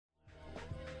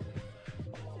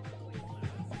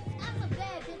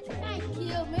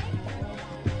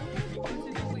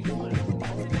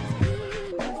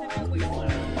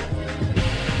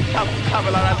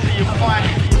Welcome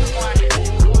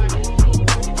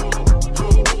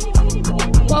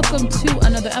to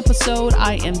another episode.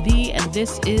 I am V, and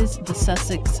this is the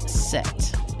Sussex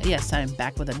Set. Yes, I am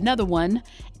back with another one,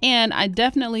 and I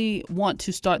definitely want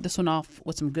to start this one off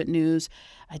with some good news.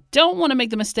 I don't want to make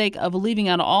the mistake of leaving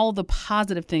out all the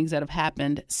positive things that have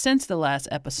happened since the last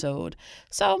episode.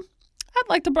 So I'd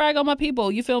like to brag on my people.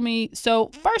 You feel me? So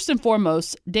first and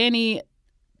foremost, Danny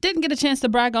didn't get a chance to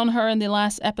brag on her in the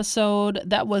last episode.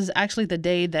 That was actually the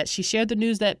day that she shared the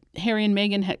news that Harry and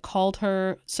Meghan had called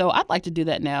her. So I'd like to do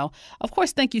that now. Of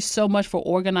course, thank you so much for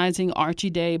organizing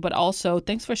Archie Day, but also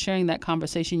thanks for sharing that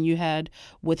conversation you had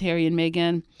with Harry and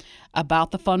Meghan about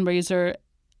the fundraiser,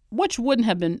 which wouldn't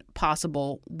have been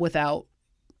possible without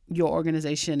your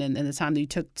organization and the time that you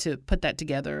took to put that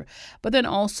together. But then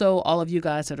also all of you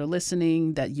guys that are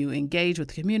listening, that you engage with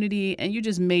the community, and you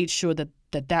just made sure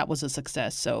that was a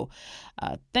success. So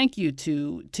thank you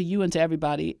to you and to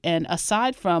everybody. And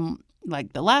aside from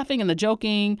like the laughing and the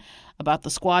joking about the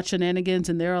squad shenanigans,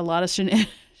 and there are a lot of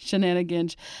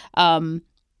shenanigans, and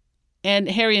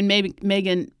Harry and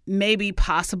Meghan maybe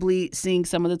possibly seeing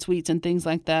some of the tweets and things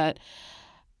like that,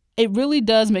 it really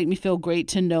does make me feel great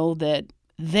to know that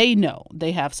they know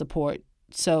they have support.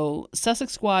 So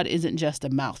Sussex Squad isn't just a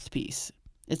mouthpiece.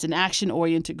 It's an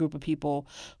action-oriented group of people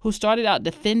who started out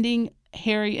defending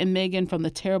Harry and Meghan from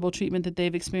the terrible treatment that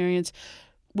they've experienced.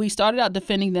 We started out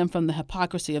defending them from the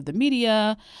hypocrisy of the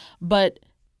media, but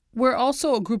we're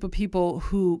also a group of people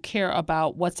who care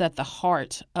about what's at the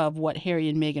heart of what Harry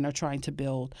and Meghan are trying to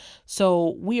build.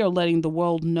 So we are letting the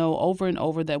world know over and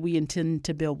over that we intend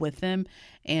to build with them,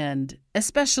 and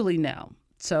especially now.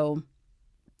 So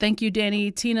thank you,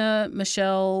 Danny, Tina,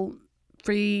 Michelle,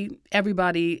 Free,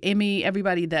 everybody, Amy,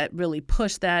 everybody that really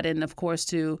pushed that. And of course,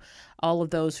 to all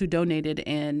of those who donated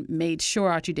and made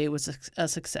sure Archie Day was a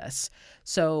success.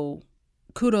 So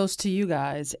kudos to you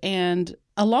guys. And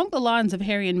along the lines of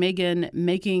Harry and Meghan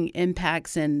making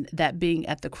impacts and that being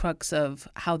at the crux of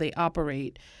how they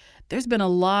operate, there's been a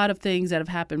lot of things that have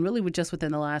happened really just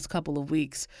within the last couple of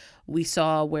weeks. We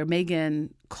saw where Meghan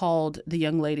called the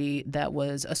young lady that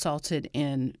was assaulted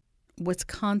in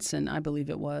Wisconsin, I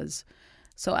believe it was.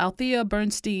 So Althea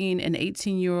Bernstein, an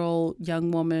 18-year-old young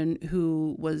woman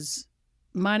who was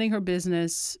minding her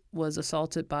business, was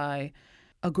assaulted by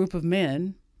a group of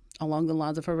men along the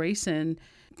lines of her race. And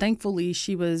thankfully,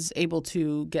 she was able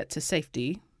to get to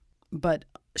safety. But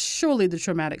surely the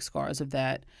traumatic scars of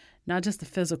that, not just the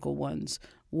physical ones,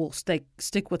 will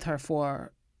stick with her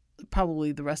for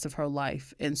probably the rest of her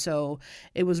life. And so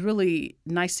it was really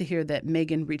nice to hear that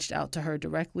Meghan reached out to her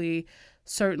directly.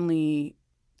 Certainly,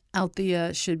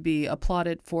 Althea should be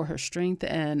applauded for her strength,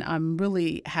 and I'm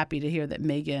really happy to hear that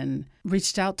Meghan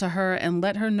reached out to her and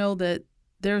let her know that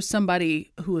there's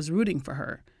somebody who is rooting for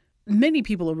her. Many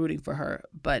people are rooting for her,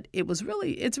 but it's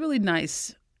really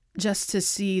nice just to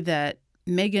see that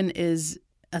Meghan is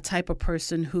a type of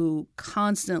person who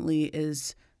constantly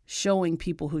is showing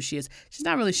people who she is. She's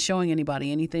not really showing anybody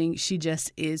anything. She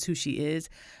just is who she is.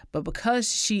 But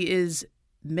because she is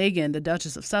Meghan, the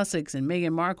Duchess of Sussex, and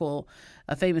Meghan Markle,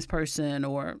 a famous person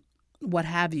or what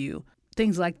have you,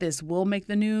 things like this will make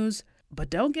the news.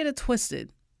 But don't get it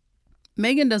twisted.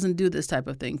 Meghan doesn't do this type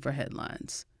of thing for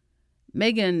headlines.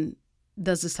 Meghan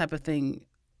does this type of thing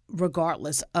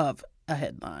regardless of a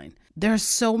headline. There are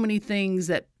so many things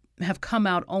that have come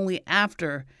out only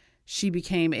after she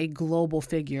became a global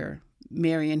figure,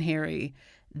 Mary and Harry,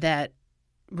 that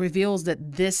reveals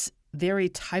that this very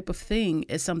type of thing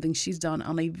is something she's done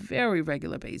on a very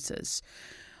regular basis.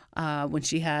 When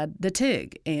she had the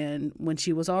TIG and when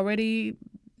she was already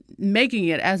making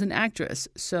it as an actress.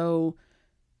 So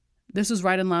this is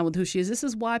right in line with who she is. This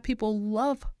is why people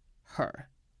love her.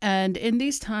 And in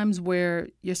these times where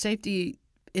your safety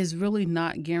is really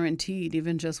not guaranteed,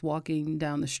 even just walking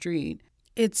down the street,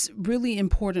 it's really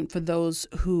important for those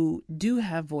who do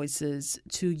have voices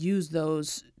to use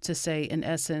those to say, in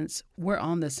essence, we're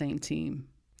on the same team.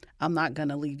 I'm not going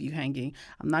to leave you hanging.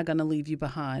 I'm not going to leave you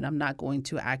behind. I'm not going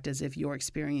to act as if your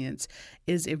experience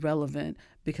is irrelevant,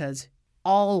 because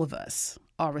all of us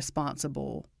are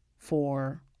responsible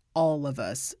for all of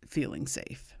us feeling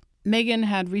safe. Meghan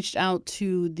had reached out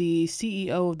to the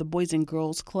CEO of the Boys and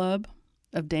Girls Club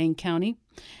of Dane County,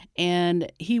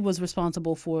 and he was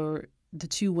responsible for the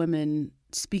two women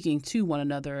speaking to one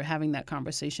another, having that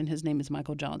conversation. His name is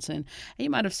Michael Johnson. And you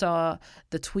might have saw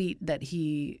the tweet that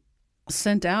he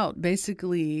sent out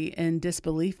basically in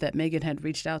disbelief that Meghan had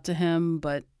reached out to him,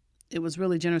 but it was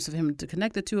really generous of him to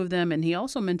connect the two of them. And he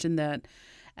also mentioned that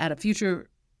at a future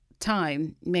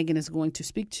time, Meghan is going to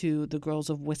speak to the girls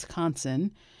of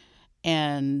Wisconsin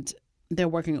and they're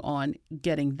working on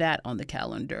getting that on the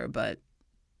calendar. But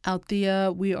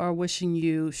Althea, we are wishing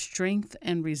you strength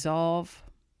and resolve.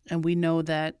 And we know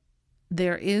that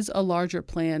there is a larger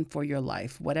plan for your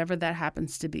life, whatever that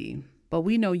happens to be. But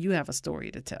we know you have a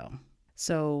story to tell.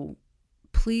 So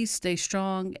please stay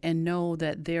strong and know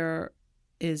that there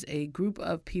is a group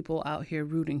of people out here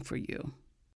rooting for you.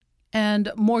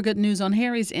 And more good news on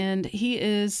Harry's end. He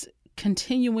is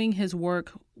continuing his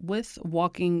work with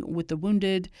Walking with the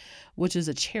Wounded, which is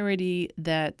a charity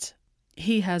that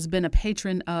he has been a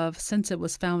patron of since it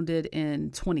was founded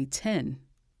in 2010.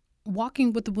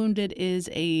 Walking with the Wounded is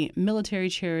a military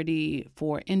charity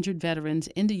for injured veterans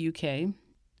in the UK.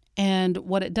 And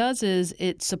what it does is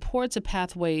it supports a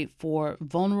pathway for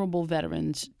vulnerable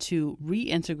veterans to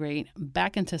reintegrate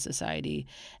back into society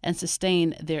and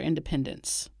sustain their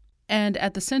independence. And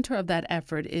at the center of that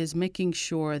effort is making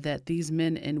sure that these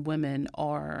men and women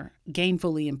are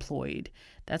gainfully employed.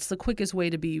 That's the quickest way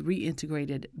to be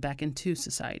reintegrated back into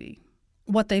society.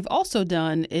 What they've also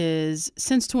done is,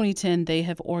 since 2010, they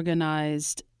have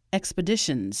organized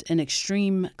expeditions in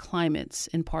extreme climates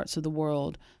in parts of the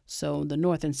world. So the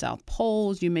North and South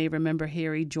Poles, you may remember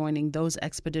Harry joining those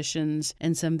expeditions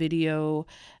in some video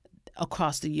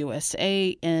across the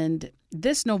USA. And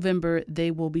this November,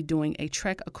 they will be doing a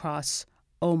trek across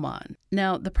Oman.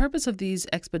 Now, the purpose of these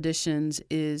expeditions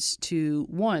is to,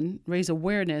 one, raise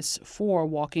awareness for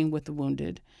Walking with the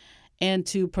Wounded, and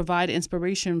to provide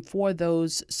inspiration for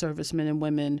those servicemen and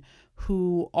women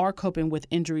who are coping with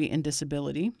injury and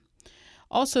disability.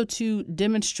 Also, to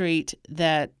demonstrate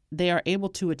that they are able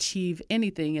to achieve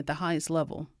anything at the highest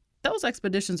level. Those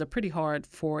expeditions are pretty hard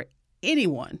for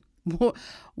anyone,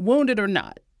 wounded or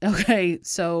not. Okay,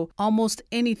 so almost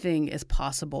anything is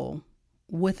possible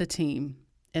with a team.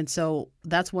 And so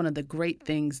that's one of the great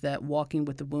things that Walking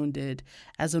with the Wounded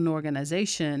as an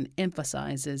organization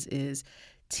emphasizes is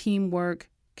teamwork,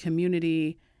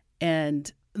 community,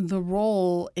 and the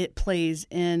role it plays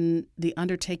in the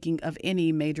undertaking of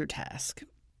any major task.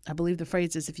 I believe the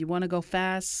phrase is, if you want to go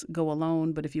fast, go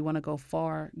alone, but if you want to go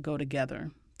far, go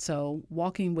together. So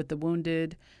Walking with the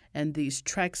Wounded and these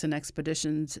treks and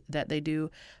expeditions that they do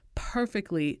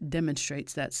perfectly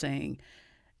demonstrates that saying.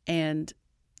 And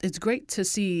it's great to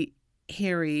see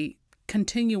Harry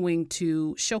continuing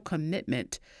to show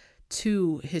commitment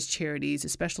to his charities,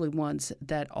 especially ones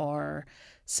that are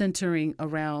centering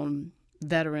around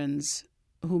veterans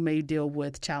who may deal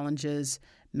with challenges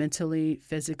mentally,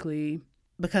 physically,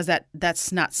 because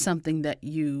that's not something that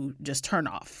you just turn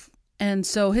off. And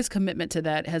so his commitment to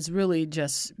that has really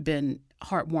just been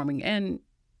heartwarming, and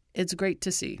it's great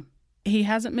to see. He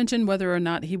hasn't mentioned whether or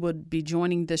not he would be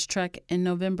joining this trek in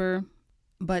November,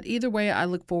 but either way, I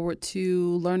look forward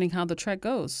to learning how the trek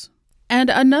goes.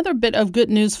 And another bit of good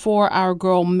news for our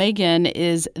girl Megan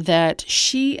is that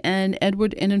she and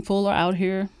Edward Enninful are out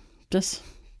here just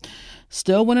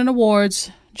still winning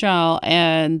awards, child,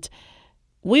 and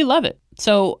we love it.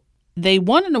 So they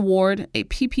won an award, a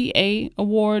PPA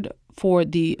award, for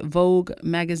the Vogue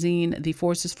magazine, the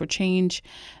Forces for Change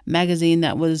magazine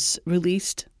that was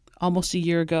released almost a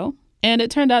year ago. And it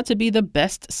turned out to be the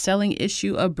best-selling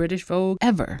issue of British Vogue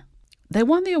ever. They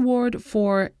won the award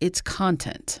for its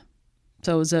content.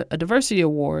 So it was a diversity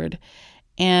award.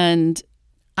 And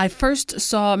I first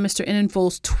saw Mr.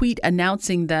 Enninful's tweet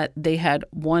announcing that they had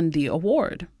won the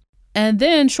award. And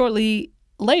then shortly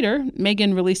later,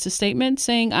 Megan released a statement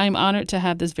saying, "I'm honored to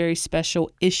have this very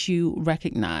special issue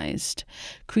recognized.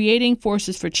 Creating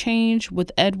Forces for Change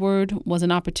with Edward was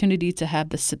an opportunity to have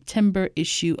the September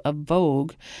issue of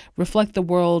Vogue reflect the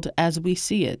world as we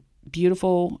see it,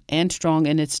 beautiful and strong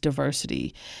in its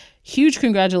diversity. Huge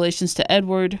congratulations to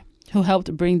Edward, who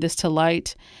helped bring this to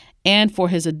light, and for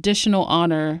his additional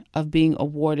honor of being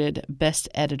awarded Best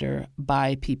Editor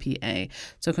by PPA."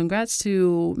 So congrats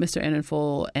to Mr.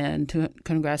 Enninful and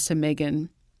congrats to Megan.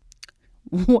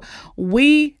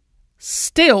 We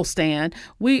still stand.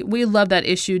 We love that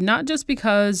issue, not just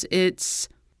because it's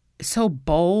so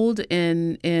bold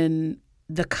in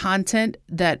the content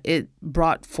that it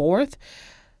brought forth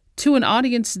to an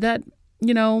audience that,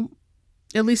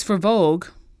 at least for Vogue,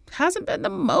 hasn't been the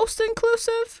most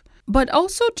inclusive, but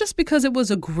also just because it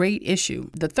was a great issue.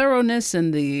 The thoroughness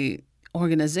and the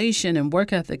organization and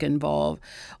work ethic involved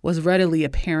was readily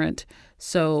apparent.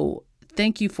 So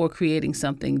thank you for creating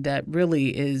something that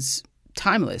really is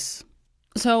timeless.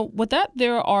 So with that,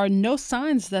 there are no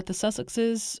signs that the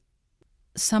Sussexes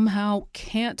somehow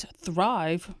can't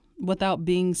thrive without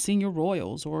being senior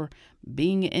royals or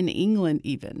being in England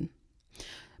even.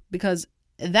 Because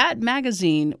that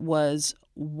magazine was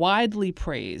widely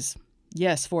praised,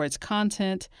 yes, for its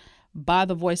content by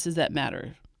the voices that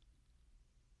matter.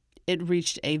 it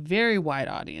reached a very wide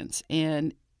audience,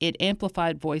 and it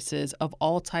amplified voices of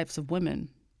all types of women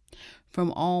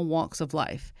from all walks of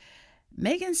life.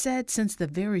 Meghan said since the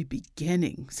very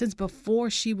beginning, since before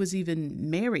she was even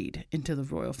married into the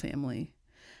royal family,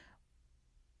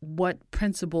 what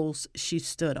principles she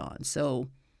stood on. So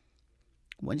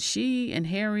when she and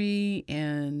Harry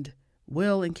and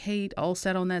Will and Kate all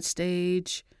sat on that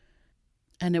stage,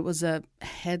 and it was a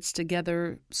heads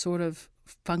together sort of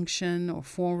function or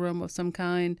forum of some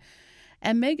kind,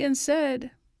 and Meghan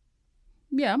said,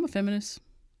 yeah, I'm a feminist.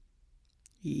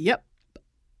 Yep.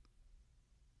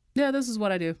 Yeah, this is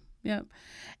what I do. Yep.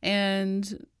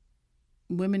 And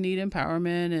women need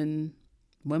empowerment, and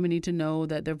women need to know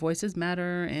that their voices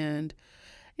matter. And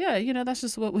yeah, that's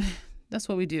just what we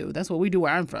do. That's what we do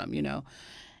where I'm from,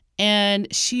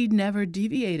 And she never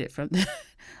deviated from that.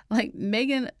 Like,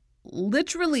 Meghan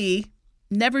literally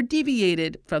never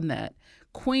deviated from that.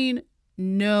 Queen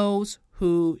knows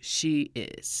who she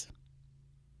is.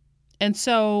 And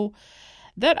so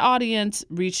that audience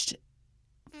reached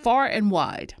far and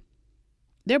wide.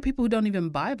 There are people who don't even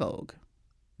buy Vogue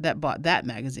that bought that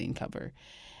magazine cover.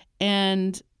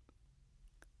 And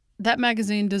that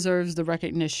magazine deserves the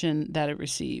recognition that it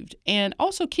received. And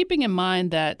also keeping in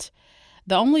mind that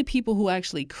the only people who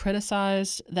actually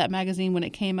criticized that magazine when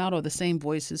it came out are the same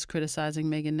voices criticizing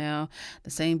Meghan now, the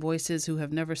same voices who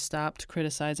have never stopped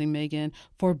criticizing Meghan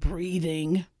for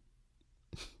breathing.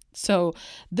 So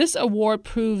this award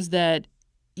proves that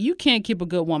you can't keep a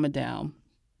good woman down,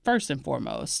 first and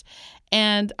foremost.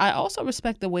 And I also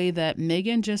respect the way that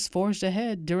Meghan just forged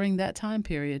ahead during that time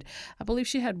period. I believe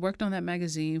she had worked on that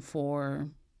magazine for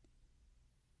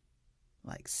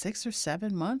like 6 or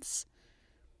 7 months.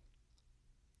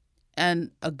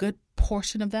 And a good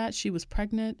portion of that, she was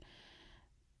pregnant.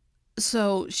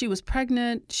 So she was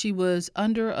pregnant, she was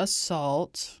under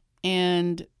assault,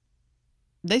 and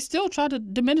they still tried to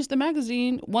diminish the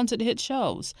magazine once it hit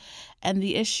shelves. And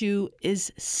the issue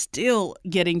is still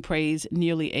getting praise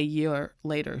nearly a year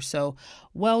later. So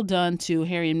well done to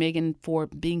Harry and Meghan for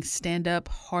being stand-up,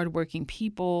 hardworking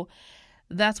people.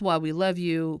 That's why we love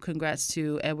you. Congrats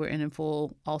to Edward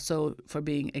Enninful also for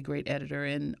being a great editor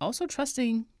and also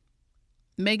trusting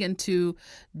Meghan to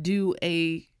do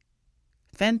a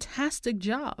fantastic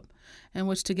job, in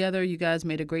which together you guys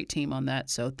made a great team on that.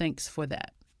 So thanks for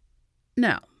that.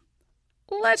 Now,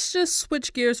 let's just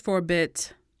switch gears for a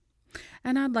bit.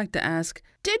 And I'd like to ask,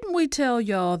 didn't we tell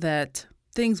y'all that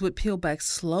things would peel back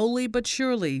slowly but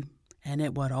surely and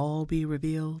it would all be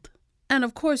revealed? And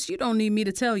of course, you don't need me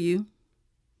to tell you,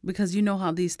 because you know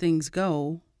how these things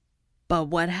go. But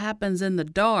what happens in the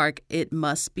dark, it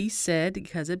must be said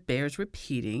because it bears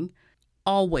repeating,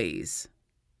 always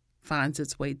finds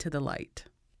its way to the light.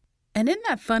 And isn't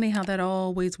that funny how that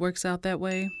always works out that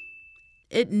way?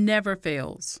 It never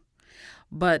fails.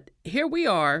 But here we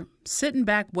are, sitting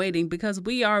back waiting because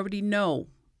we already know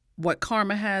what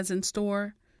karma has in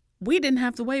store. We didn't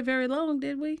have to wait very long,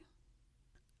 did we?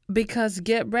 Because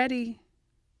get ready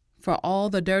for all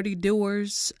the dirty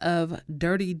doers of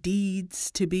dirty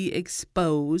deeds to be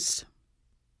exposed.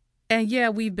 And yeah,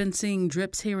 we've been seeing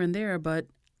drips here and there, but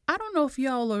I don't know if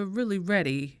y'all are really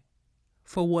ready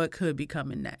for what could be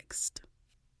coming next.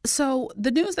 So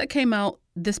the news that came out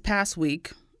this past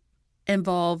week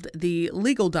involved the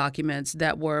legal documents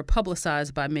that were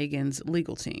publicized by Meghan's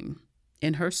legal team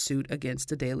in her suit against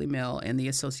the Daily Mail and the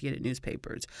Associated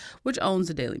Newspapers, which owns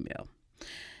the Daily Mail.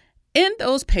 In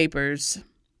those papers,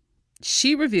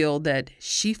 she revealed that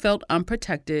she felt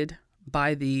unprotected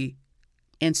by the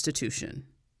institution.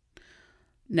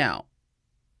 Now,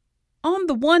 on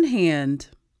the one hand,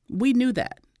 we knew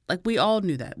that. Like, we all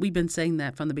knew that. We've been saying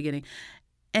that from the beginning.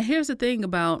 And here's the thing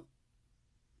about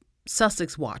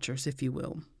Sussex watchers, if you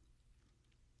will.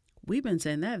 We've been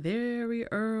saying that very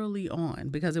early on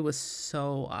because it was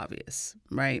so obvious,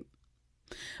 right?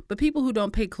 But people who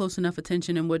don't pay close enough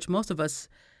attention, in which most of us,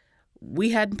 we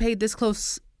hadn't paid this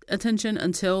close attention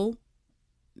until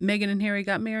Meghan and Harry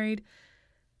got married.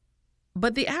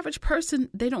 But the average person,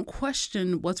 they don't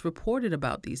question what's reported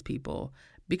about these people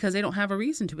because they don't have a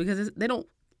reason to, because they don't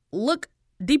look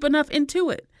deep enough into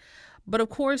it. But of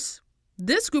course,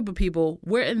 this group of people,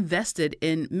 we're invested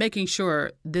in making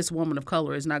sure this woman of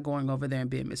color is not going over there and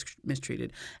being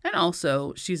mistreated. And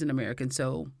also, she's an American,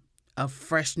 so a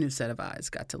fresh new set of eyes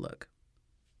got to look.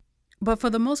 But for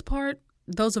the most part,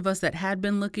 those of us that had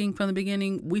been looking from the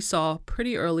beginning, we saw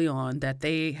pretty early on that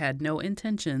they had no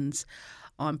intentions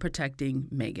on protecting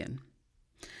Meghan.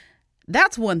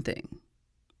 That's one thing.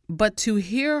 But to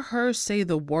hear her say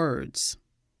the words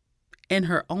in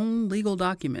her own legal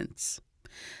documents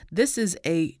This is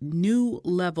a new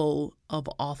level of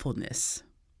awfulness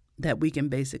that we can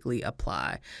basically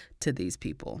apply to these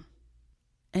people.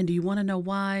 And do you want to know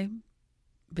why?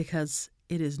 Because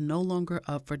it is no longer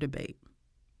up for debate.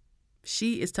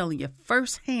 She is telling you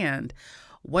firsthand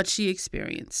what she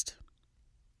experienced.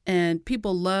 And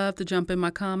people love to jump in my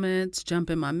comments,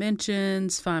 jump in my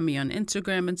mentions, find me on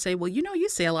Instagram and say, well, you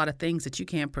say a lot of things that you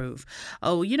can't prove.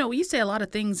 Oh, you say a lot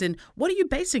of things, and what are you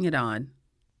basing it on?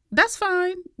 That's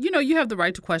fine. You have the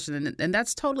right to question, and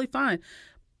that's totally fine.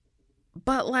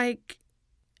 But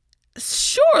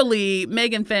surely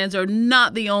Meghan fans are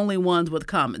not the only ones with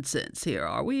common sense here,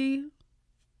 are we?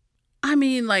 I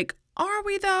mean, are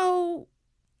we though?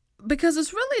 Because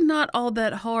it's really not all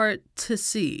that hard to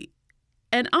see.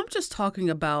 And I'm just talking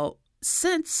about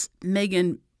since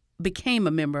Meghan became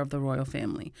a member of the royal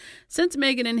family, since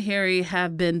Meghan and Harry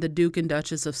have been the Duke and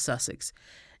Duchess of Sussex,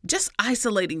 just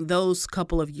isolating those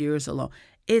couple of years alone,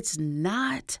 it's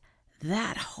not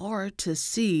that hard to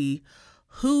see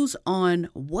who's on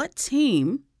what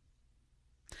team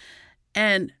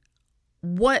and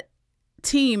what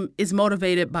team is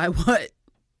motivated by what.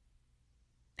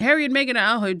 Harry and Meghan are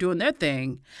out here doing their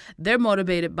thing. They're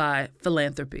motivated by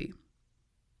philanthropy.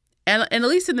 And at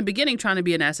least in the beginning, trying to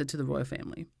be an asset to the royal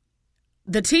family.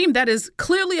 The team that is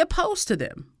clearly opposed to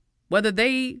them, whether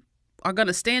they are going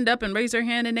to stand up and raise their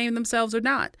hand and name themselves or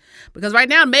not. Because right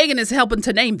now, Meghan is helping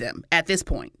to name them at this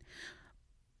point.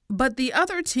 But the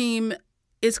other team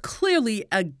is clearly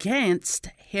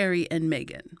against Harry and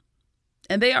Meghan.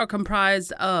 And they are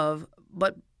comprised of,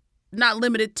 but not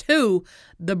limited to,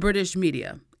 the British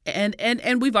media.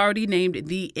 And we've already named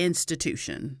the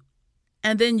institution.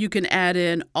 And then you can add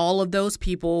in all of those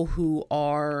people who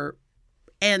are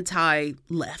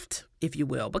anti-left, if you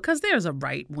will, because there's a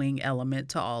right-wing element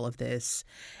to all of this,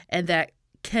 and that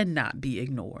cannot be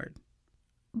ignored.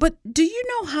 But do you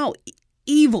know how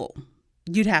evil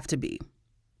you'd have to be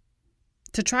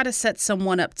to try to set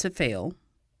someone up to fail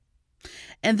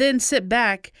and then sit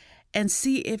back and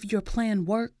see if your plan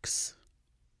works?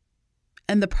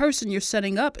 And the person you're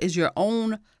setting up is your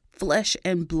own flesh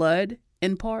and blood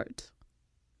in part.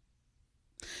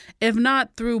 If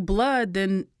not through blood,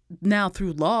 then now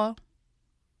through law.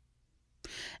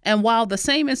 And while the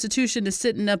same institution is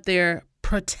sitting up there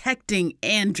protecting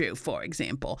Andrew, for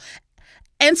example,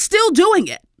 and still doing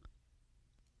it.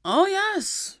 Oh,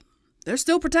 yes, they're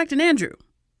still protecting Andrew.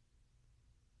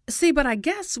 See, but I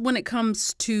guess when it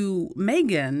comes to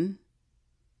Meghan,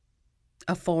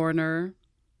 a foreigner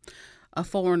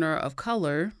of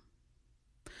color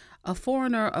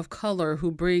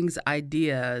who brings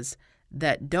ideas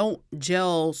that don't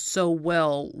gel so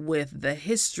well with the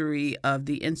history of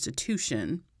the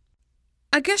institution,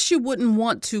 I guess you wouldn't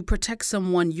want to protect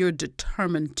someone you're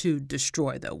determined to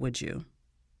destroy, though, would you?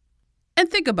 And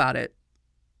think about it.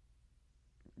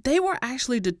 They were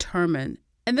actually determined,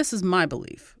 and this is my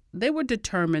belief, they were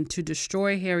determined to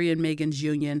destroy Harry and Meghan's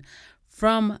union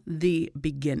from the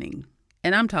beginning.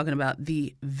 And I'm talking about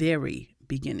the very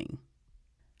beginning,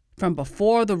 from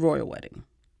before the royal wedding.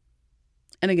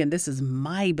 And again, this is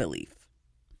my belief.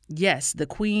 Yes, the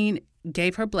Queen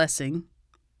gave her blessing.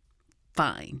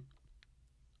 Fine.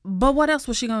 But what else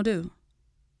was she going to do?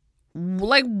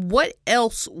 What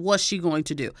else was she going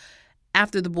to do?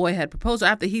 After the boy had proposed, or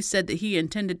after he said that he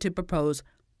intended to propose,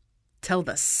 tell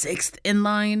the sixth in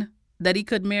line that he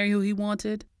could marry who he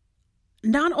wanted?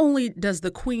 Not only does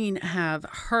the Queen have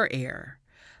her heir,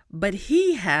 but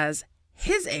he has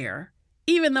his heir,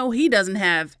 even though he doesn't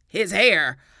have his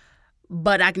hair.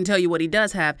 But I can tell you what he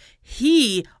does have.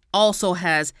 He also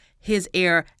has his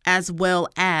heir as well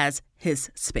as his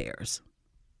spares.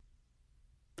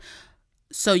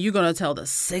 So you're going to tell the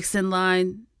sixth in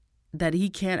line that he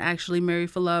can't actually marry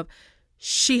for love?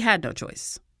 She had no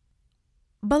choice.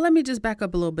 But let me just back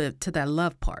up a little bit to that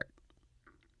love part.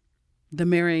 The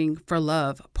marrying for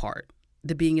love part.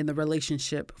 The being in the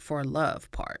relationship for love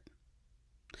part.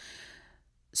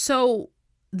 So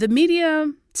the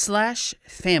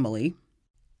media/family,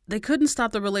 they couldn't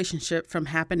stop the relationship from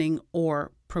happening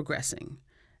or progressing.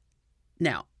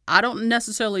 Now, I don't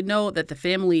necessarily know that the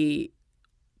family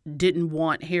didn't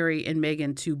want Harry and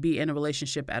Meghan to be in a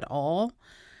relationship at all,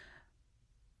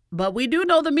 but we do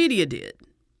know the media did.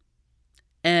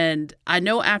 And I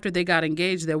know after they got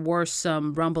engaged, there were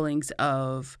some rumblings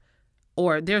of,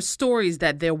 or there's stories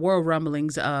that there were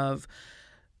rumblings of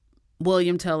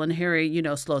William telling Harry,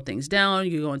 slow things down,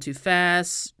 you're going too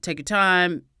fast, take your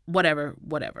time, whatever.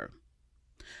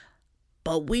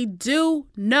 But we do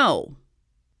know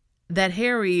that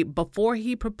Harry, before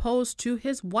he proposed to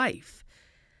his wife,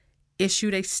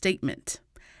 issued a statement.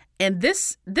 And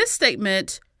this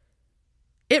statement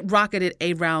It rocketed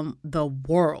around the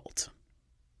world.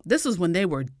 This was when they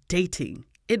were dating.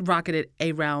 It rocketed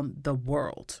around the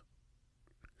world.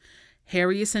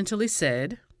 Harry essentially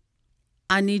said,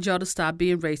 I need y'all to stop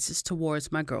being racist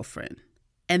towards my girlfriend.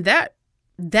 And that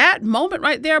moment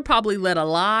right there probably let a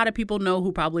lot of people know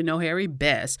who probably know Harry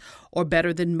best or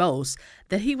better than most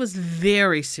that he was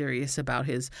very serious about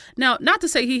his. Now, not to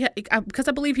say because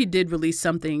I believe he did release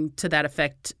something to that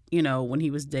effect, when he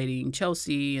was dating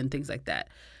Chelsea and things like that.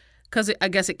 Because I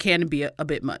guess it can be a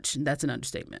bit much. And that's an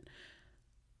understatement.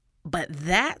 But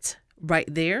that right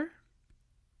there,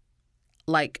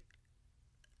 like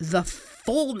the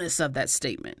fullness of that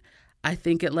statement, I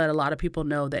think it let a lot of people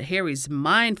know that Harry's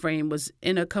mind frame was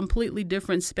in a completely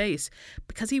different space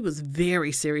because he was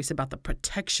very serious about the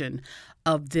protection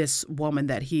of this woman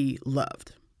that he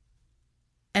loved.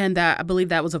 And I believe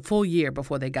that was a full year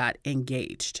before they got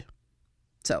engaged.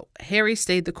 So Harry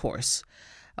stayed the course.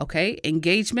 Okay,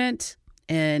 engagement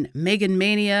and Meghan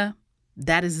mania,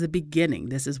 that is the beginning.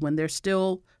 This is when they're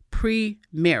still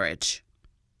pre-marriage.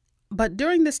 But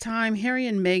during this time, Harry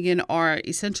and Meghan are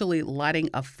essentially lighting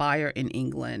a fire in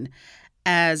England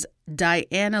as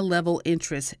Diana-level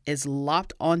interest is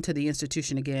lopped onto the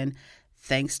institution again,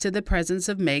 thanks to the presence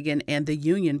of Meghan and the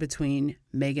union between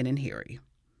Meghan and Harry.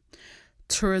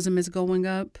 Tourism is going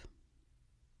up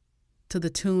to the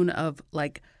tune of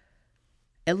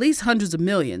at least hundreds of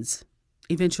millions,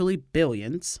 eventually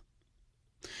billions.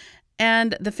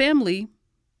 And the family,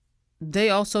 they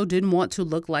also didn't want to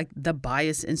look like the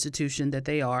biased institution that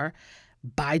they are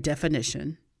by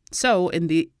definition. So in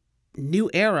the new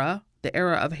era, the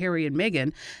era of Harry and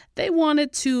Meghan, they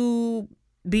wanted to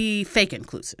be fake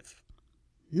inclusive.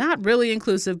 Not really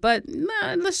inclusive, but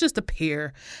let's just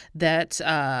appear that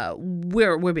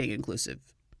we're being inclusive.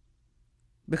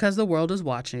 Because the world is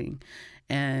watching.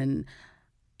 And,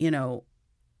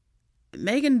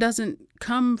 Meghan doesn't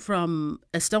come from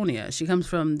Estonia. She comes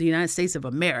from the United States of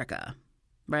America,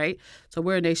 right? So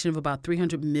we're a nation of about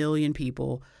 300 million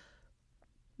people.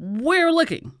 We're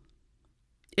looking.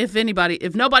 If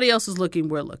nobody else is looking,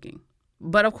 we're looking.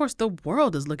 But of course, the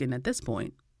world is looking at this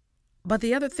point. But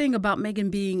the other thing about Meghan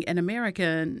being an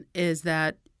American is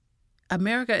that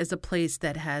America is a place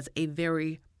that has a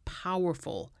very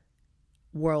powerful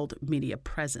world media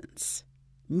presence.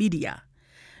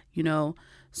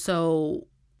 So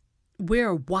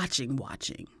we're watching,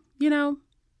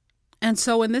 And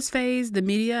so in this phase, the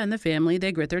media and the family,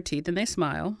 they grit their teeth and they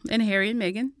smile. And Harry and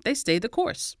Meghan, they stay the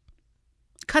course.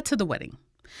 Cut to the wedding.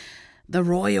 The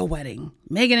royal wedding.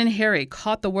 Meghan and Harry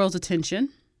caught the world's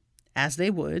attention, as they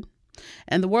would,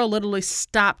 and the world literally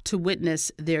stopped to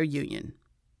witness their union,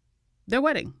 their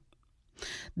wedding.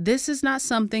 This is not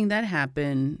something that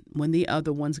happened when the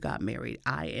other ones got married.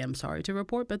 I am sorry to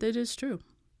report, but it is true.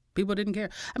 People didn't care.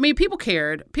 I mean, people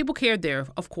cared. People cared there,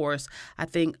 of course. I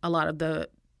think a lot of the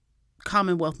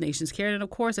Commonwealth nations cared. And of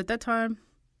course, at that time,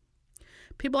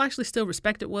 people actually still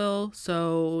respected Will.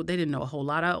 So they didn't know a whole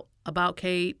lot about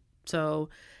Kate. So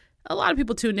a lot of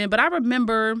people tuned in. But I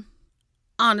remember,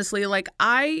 honestly,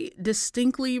 I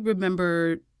distinctly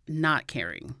remember not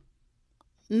caring.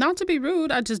 Not to be rude,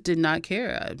 I just did not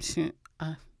care.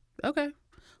 Okay.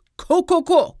 Cool.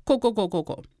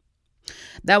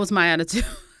 That was my attitude.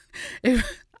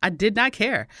 I did not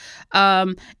care.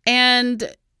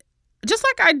 And just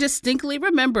like I distinctly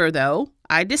remember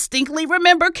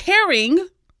caring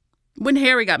when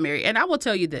Harry got married. And I will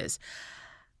tell you this.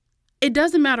 It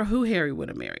doesn't matter who Harry would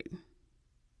have married.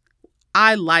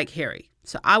 I like Harry,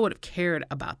 so I would have cared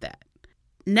about that.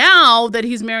 Now that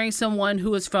he's marrying someone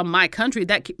who is from my country,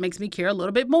 that makes me care a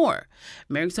little bit more.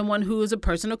 Marrying someone who is a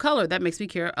person of color, that makes me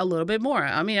care a little bit more.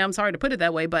 I mean, I'm sorry to put it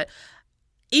that way, but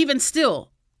even still,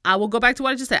 I will go back to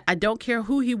what I just said. I don't care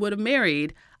who he would have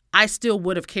married. I still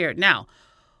would have cared. Now,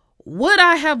 would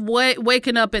I have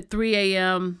waken up at 3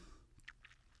 a.m.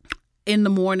 in the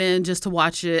morning just to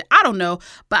watch it? I don't know.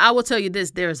 But I will tell you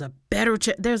this. There's a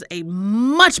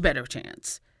much better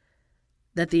chance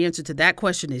that the answer to that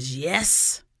question is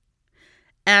yes,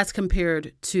 as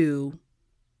compared to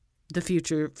the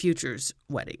future's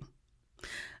wedding.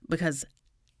 Because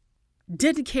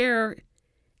didn't care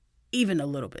even a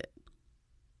little bit.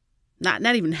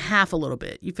 Not even half a little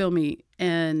bit. You feel me?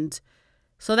 And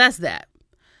so that's that.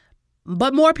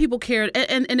 But more people cared.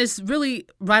 And it's really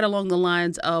right along the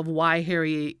lines of why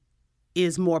Harry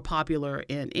is more popular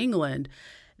in England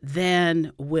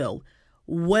than Will.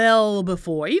 Well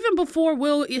before, even before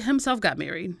Will himself got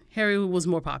married, Harry was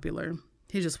more popular.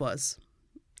 He just was.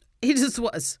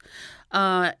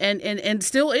 And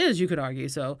still is, you could argue.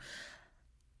 So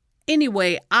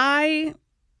anyway,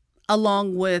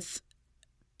 along with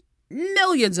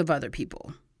millions of other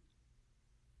people,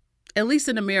 at least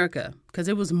in America, because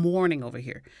it was morning over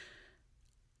here.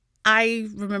 I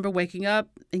remember waking up,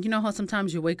 and you know how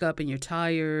sometimes you wake up and you're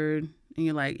tired and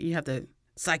you're like, you have to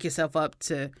psych yourself up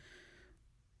to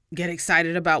get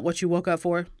excited about what you woke up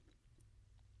for?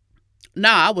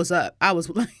 Nah, I was up. I was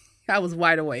I was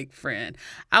wide awake, friend.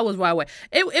 I was wide awake.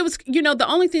 It was, the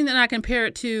only thing that I compare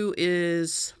it to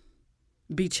is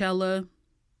Beachella,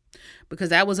 because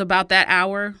that was about that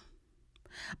hour.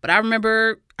 But I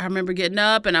remember getting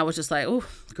up and I was just like, oh,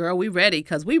 girl, we ready,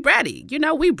 because we ready.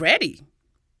 We ready.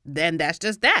 Then that's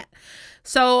just that.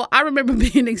 So I remember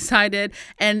being excited.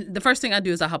 And the first thing I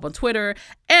do is I hop on Twitter,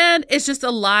 and it's just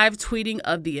a live tweeting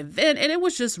of the event. And it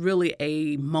was just really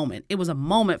a moment. It was a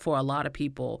moment for a lot of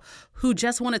people who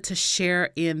just wanted to share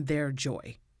in their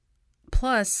joy.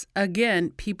 Plus,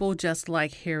 again, people just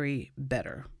like Harry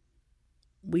better.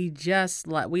 We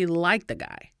like the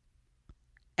guy.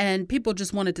 And people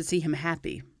just wanted to see him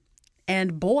happy.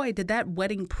 And boy, did that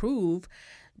wedding prove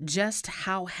just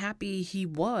how happy he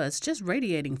was, just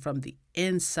radiating from the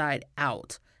inside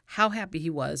out, how happy he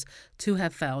was to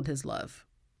have found his love.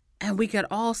 And we could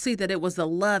all see that it was the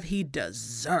love he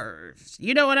deserved.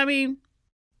 You know what I mean?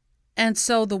 And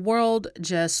so the world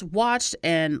just watched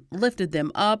and lifted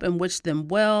them up and wished them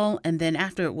well. And then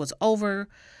after it was over,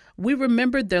 we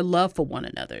remembered their love for one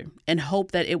another and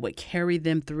hoped that it would carry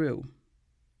them through.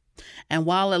 And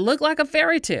while it looked like a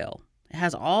fairy tale, it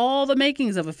has all the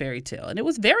makings of a fairy tale, and it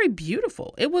was very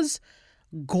beautiful. It was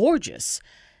gorgeous.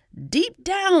 Deep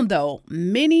down, though,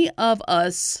 many of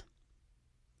us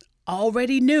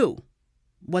already knew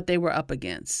what they were up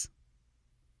against.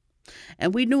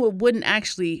 And we knew it wouldn't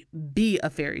actually be a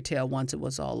fairy tale once it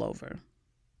was all over.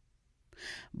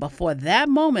 But for that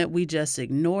moment, we just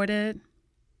ignored it.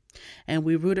 And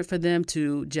we rooted for them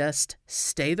to just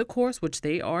stay the course, which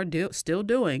they are still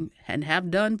doing and have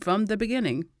done from the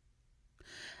beginning.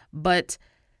 But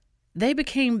they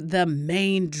became the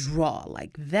main draw,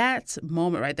 like that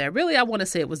moment right there. Really, I want to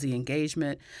say it was the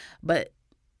engagement, but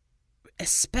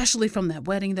especially from that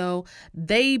wedding, though,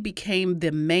 they became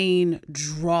the main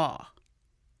draw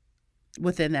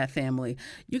within that family.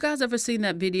 You guys ever seen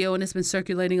that video? And it's been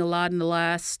circulating a lot in the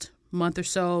last month or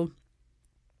so.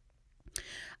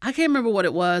 I can't remember what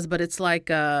it was, but it's like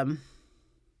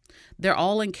they're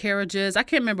all in carriages. I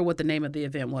can't remember what the name of the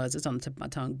event was. It's on the tip of my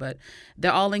tongue, but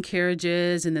they're all in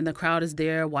carriages, and then the crowd is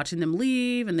there watching them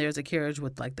leave, and there's a carriage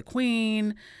with like the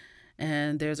Queen,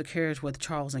 and there's a carriage with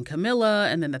Charles and Camilla,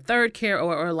 and then the third carriage,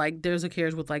 or like there's a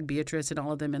carriage with like Beatrice and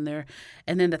all of them in there,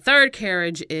 and then the third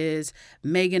carriage is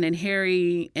Meghan and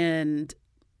Harry and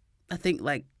I think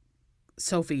like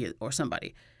Sophie or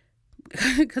somebody,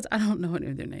 because I don't know any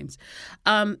of their names.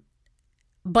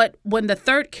 But when the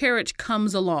third carriage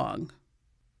comes along,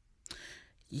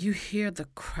 you hear the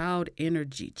crowd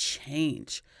energy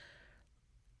change.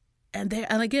 And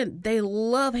again, they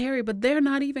love Harry, but they're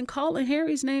not even calling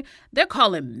Harry's name. They're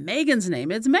calling Meghan's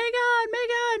name. It's Meghan,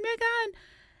 Meghan, Meghan.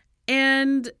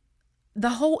 And the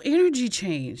whole energy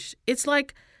changed. It's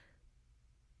like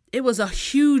it was a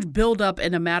huge buildup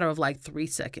in a matter of like 3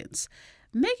 seconds.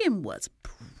 Meghan was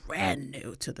brand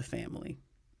new to the family.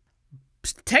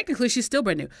 Technically, she's still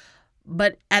brand new.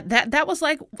 But at that was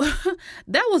like,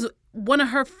 that was one of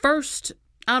her first,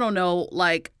 I don't know,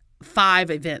 like 5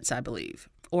 events, I believe,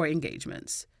 or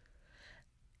engagements.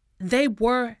 They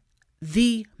were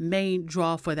the main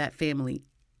draw for that family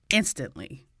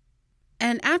instantly.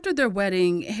 And after their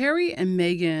wedding, Harry and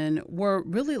Meghan were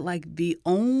really like the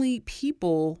only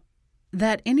people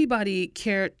that anybody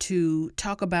cared to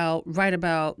talk about, write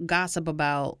about, gossip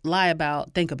about, lie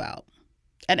about, think about.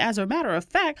 And as a matter of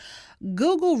fact,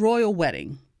 Google royal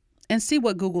wedding and see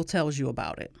what Google tells you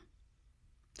about it.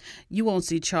 You won't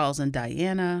see Charles and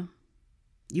Diana.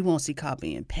 You won't see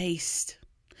copy and paste.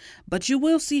 But you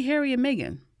will see Harry and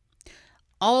Meghan.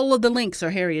 All of the links are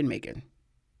Harry and Meghan.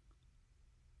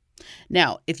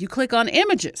 Now, if you click on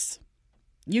images,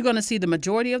 you're going to see the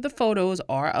majority of the photos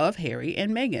are of Harry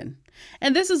and Meghan.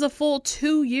 And this is a full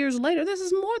 2 years later. This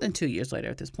is more than 2 years later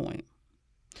at this point.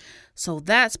 So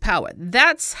that's power.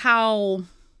 That's how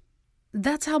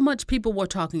much people were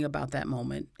talking about that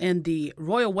moment. And the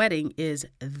royal wedding is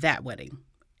that wedding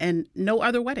and no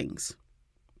other weddings,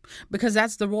 because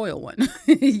that's the royal one.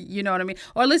 You know what I mean?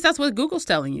 Or at least that's what Google's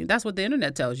telling you. That's what the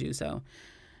internet tells you. So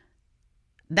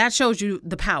that shows you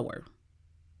the power,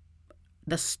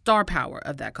 the star power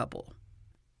of that couple.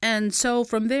 And so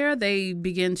from there, they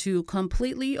begin to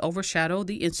completely overshadow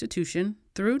the institution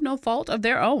through no fault of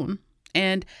their own.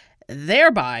 And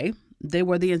thereby, they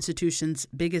were the institution's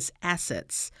biggest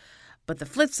assets. But the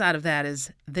flip side of that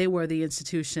is they were the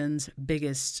institution's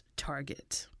biggest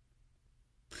target.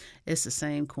 It's the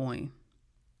same coin.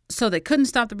 So they couldn't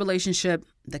stop the relationship.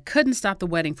 They couldn't stop the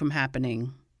wedding from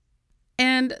happening.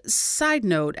 And side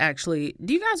note, actually,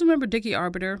 do you guys remember Dickie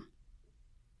Arbiter?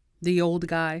 The old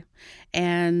guy?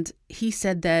 And he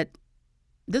said that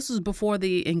this was before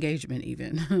the engagement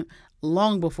even,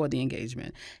 long before the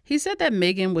engagement. He said that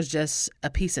Meghan was just a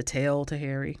piece of tail to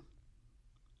Harry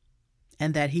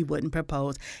and that he wouldn't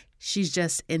propose. She's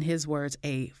just, in his words,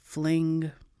 a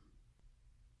fling.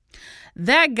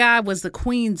 That guy was the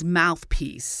Queen's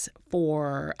mouthpiece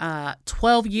for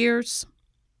 12 years.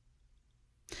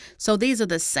 So these are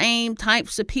the same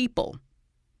types of people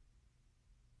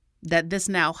that this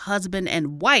now husband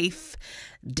and wife,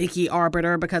 Dickie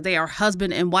Arbiter, because they are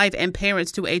husband and wife and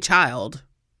parents to a child.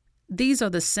 These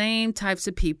are the same types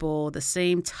of people, the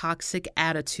same toxic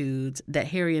attitudes that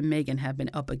Harry and Meghan have been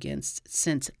up against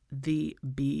since the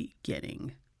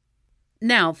beginning.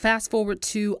 Now, fast forward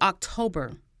to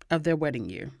October of their wedding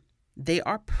year. They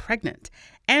are pregnant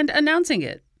and announcing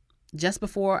it just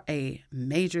before a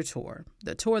major tour,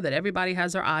 the tour that everybody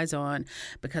has their eyes on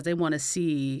because they want to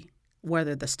see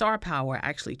whether the star power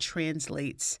actually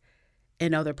translates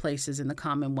in other places in the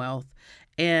Commonwealth.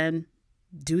 And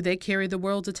do they carry the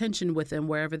world's attention with them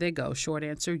wherever they go? Short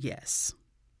answer, yes.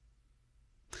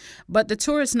 But the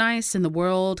tour is nice and the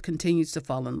world continues to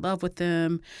fall in love with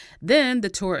them. Then the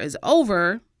tour is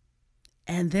over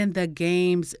and then the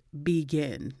games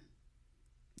begin.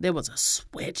 There was a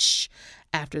switch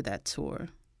after that tour.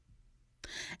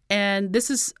 And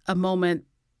this is a moment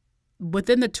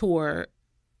within the tour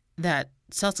that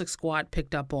Sussex Squad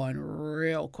picked up on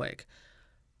real quick.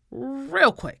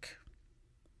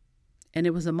 And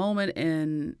it was a moment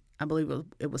in, I believe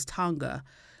it was Tonga,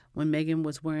 when Meghan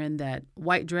was wearing that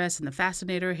white dress and the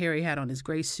fascinator. Harry had on his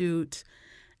gray suit.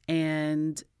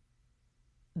 And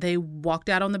they walked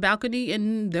out on the balcony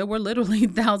and there were literally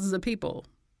thousands of people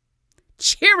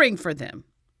cheering for them.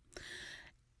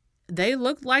 They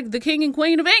looked like the King and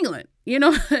Queen of England. You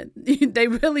know, they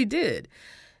really did.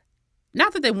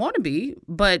 Not that they want to be,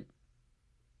 but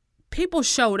people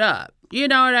showed up. You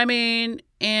know what I mean?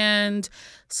 And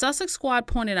Sussex Squad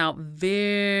pointed out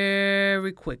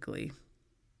very quickly,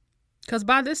 because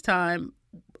by this time,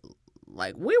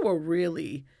 like, we were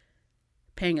really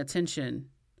paying attention.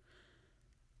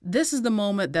 This is the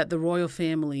moment that the royal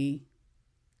family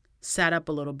sat up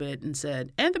a little bit and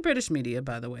said, and the British media,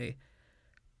 by the way,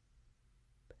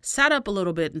 sat up a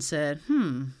little bit and said,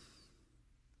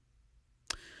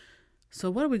 so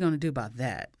what are we going to do about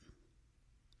that?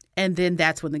 And then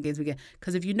that's when the games began.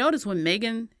 Because if you notice, when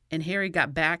Meghan and Harry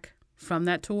got back from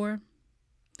that tour,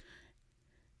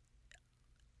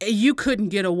 you couldn't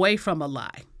get away from a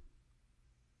lie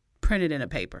printed in a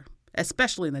paper,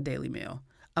 especially in the Daily Mail,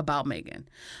 about Meghan.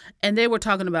 And they were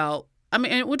talking about,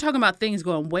 and we're talking about things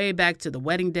going way back to the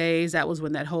wedding days. That was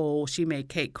when that whole She Made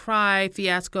Kate Cry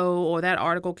fiasco, or that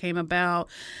article came about.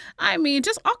 I mean,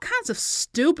 just all kinds of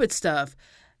stupid stuff.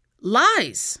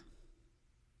 Lies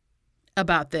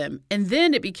about them. And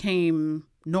then it became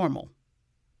normal.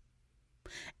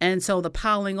 And so the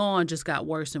piling on just got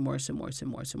worse and worse and worse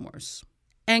and worse and worse.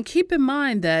 And keep in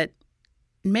mind that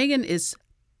Meghan is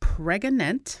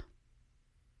pregnant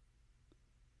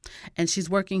and she's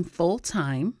working full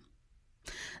time.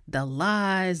 The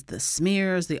lies, the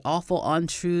smears, the awful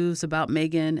untruths about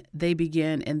Meghan, they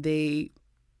begin and they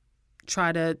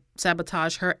try to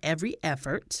sabotage her every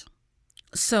effort.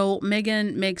 So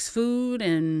Meghan makes food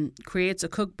and creates a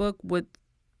cookbook with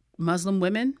Muslim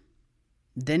women.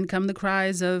 Then come the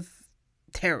cries of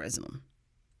terrorism.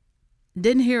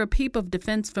 Didn't hear a peep of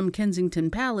defense from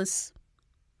Kensington Palace.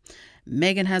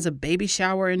 Meghan has a baby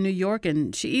shower in New York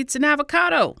and she eats an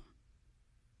avocado.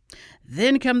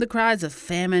 Then come the cries of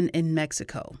famine in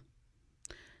Mexico.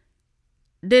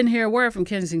 Didn't hear a word from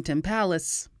Kensington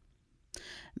Palace.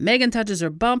 Meghan touches her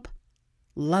bump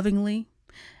lovingly.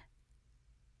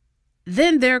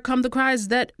 Then there come the cries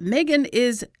that Meghan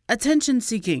is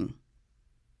attention-seeking.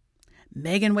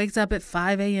 Meghan wakes up at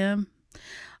 5 a.m.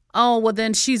 Oh, well,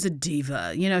 then she's a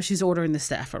diva. You know, she's ordering the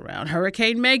staff around.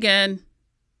 Hurricane Meghan,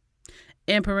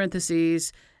 in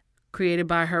parentheses, created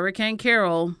by Hurricane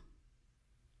Carol.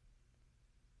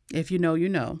 If you know, you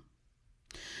know.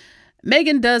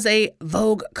 Meghan does a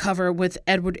Vogue cover with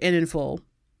Edward Enninful.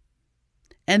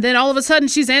 And then all of a sudden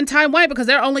she's anti-white because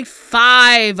there are only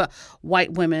 5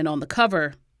 white women on the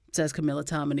cover, says Camilla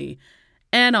Tominey.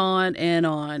 And on and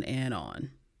on and on.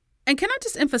 And can I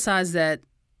just emphasize that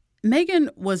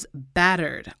Meghan was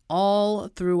battered all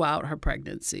throughout her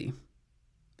pregnancy.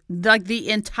 Like the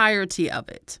entirety of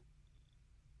it.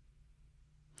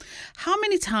 How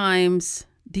many times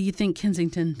do you think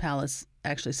Kensington Palace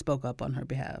actually spoke up on her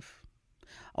behalf?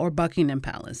 or Buckingham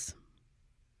Palace.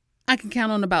 I can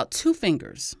count on about 2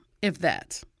 fingers, if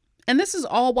that. And this is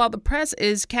all while the press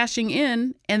is cashing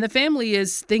in and the family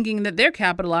is thinking that they're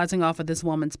capitalizing off of this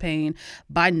woman's pain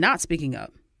by not speaking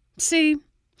up. See,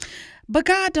 but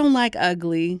God don't like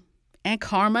ugly, and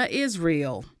karma is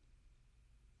real.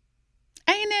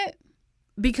 Ain't it?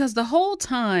 Because the whole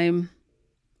time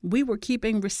we were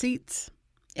keeping receipts.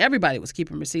 Everybody was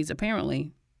keeping receipts,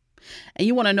 apparently. And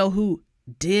you want to know who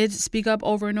did speak up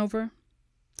over and over?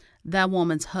 That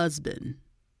woman's husband.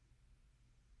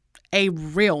 A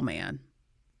real man.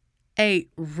 A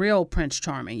real Prince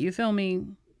Charming. You feel me?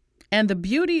 And the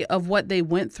beauty of what they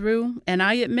went through, and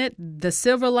I admit the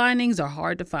silver linings are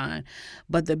hard to find,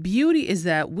 but the beauty is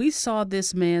that we saw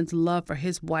this man's love for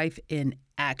his wife in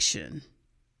action.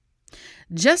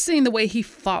 Just seeing the way he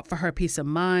fought for her peace of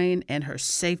mind and her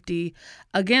safety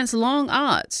against long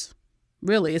odds,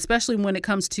 really, especially when it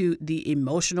comes to the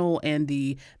emotional and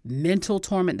the mental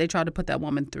torment they tried to put that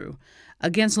woman through,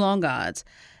 against long odds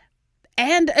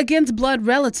and against blood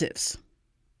relatives.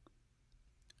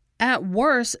 At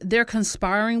worst, they're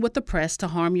conspiring with the press to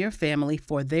harm your family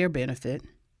for their benefit.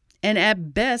 And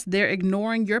at best, they're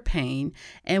ignoring your pain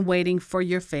and waiting for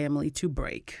your family to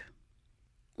break.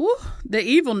 Ooh, the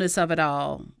evilness of it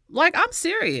all. Like, I'm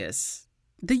serious.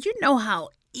 Do you know how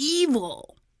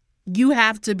evil you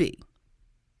have to be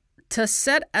to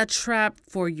set a trap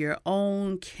for your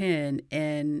own kin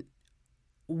and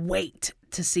wait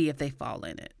to see if they fall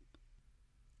in it?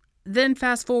 Then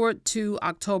fast forward to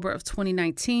October of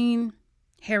 2019.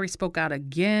 Harry spoke out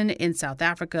again in South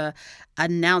Africa,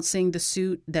 announcing the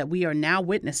suit that we are now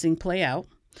witnessing play out.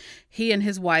 He and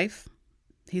his wife,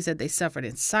 he said they suffered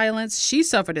in silence. She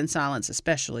suffered in silence,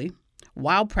 especially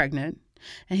while pregnant.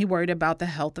 And he worried about the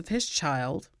health of his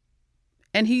child.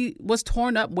 And he was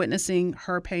torn up witnessing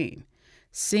her pain,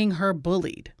 seeing her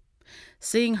bullied,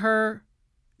 seeing her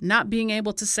not being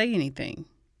able to say anything,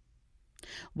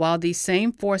 while these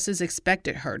same forces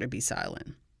expected her to be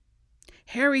silent.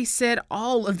 Harry said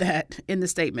all of that in the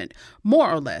statement, more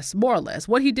or less.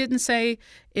 What he didn't say,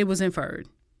 it was inferred.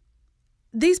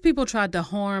 These people tried to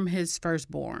harm his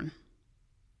firstborn.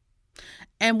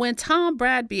 And when Tom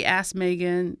Bradby asked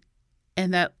Meghan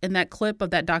in that clip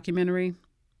of that documentary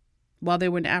while they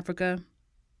were in Africa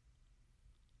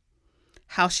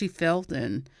how she felt,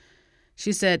 and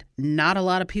she said, "Not a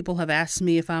lot of people have asked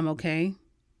me if I'm okay."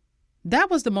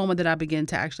 That was the moment that I began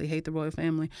to actually hate the royal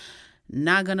family.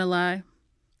 Not gonna lie.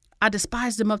 I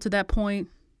despised them up to that point.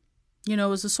 You know,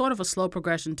 it was a sort of a slow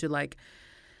progression to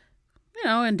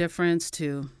indifference,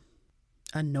 to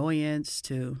annoyance,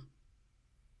 to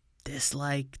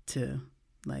dislike, to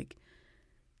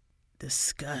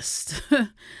disgust,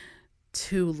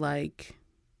 to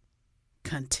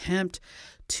contempt,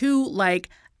 to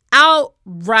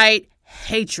outright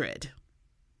hatred.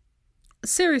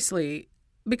 Seriously,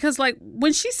 because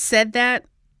when she said that,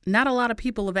 not a lot of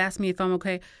people have asked me if I'm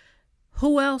okay.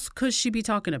 Who else could she be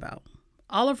talking about?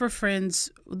 All of her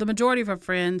friends, the majority of her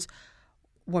friends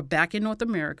were back in North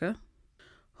America.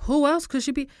 Who else could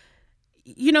she be?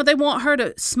 They want her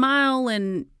to smile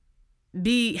and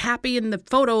be happy in the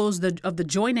photos of the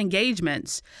joint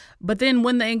engagements. But then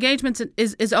when the engagement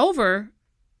is over,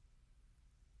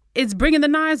 it's bringing the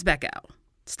knives back out,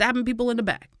 stabbing people in the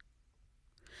back.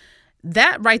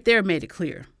 That right there made it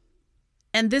clear.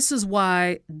 And this is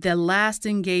why the last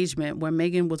engagement where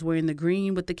Meghan was wearing the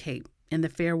green with the cape in the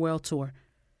farewell tour,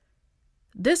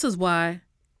 this is why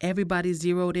everybody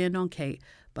zeroed in on Kate,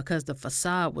 because the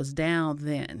facade was down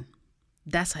then.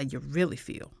 That's how you really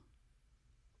feel.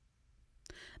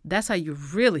 That's how you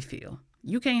really feel.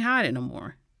 You can't hide it no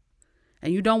more.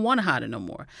 And you don't want to hide it no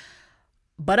more.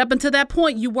 But up until that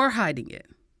point, you were hiding it.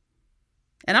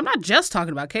 And I'm not just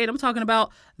talking about Kate. I'm talking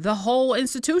about the whole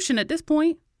institution at this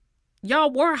point.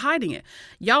 Y'all were hiding it.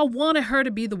 Y'all wanted her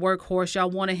to be the workhorse. Y'all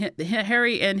wanted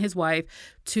Harry and his wife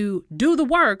to do the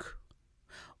work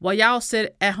while y'all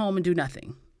sit at home and do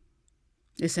nothing,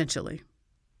 essentially,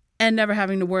 and never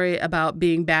having to worry about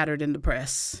being battered in the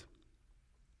press.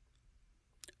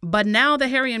 But now that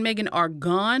Harry and Meghan are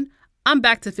gone, I'm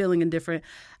back to feeling indifferent.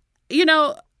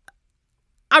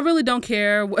 I really don't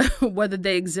care whether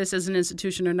they exist as an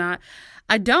institution or not.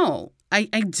 I don't. I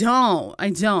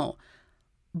don't.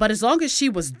 But as long as she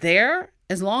was there,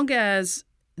 as long as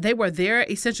they were there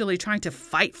essentially trying to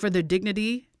fight for their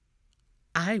dignity,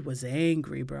 I was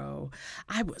angry, bro.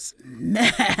 I was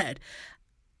mad.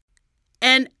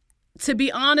 And to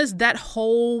be honest, that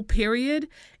whole period,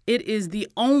 it is the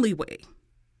only way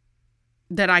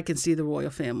that I can see the royal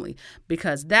family,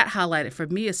 because that highlighted for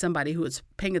me as somebody who is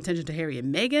paying attention to Harry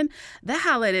and Meghan, that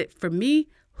highlighted for me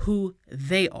who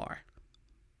they are.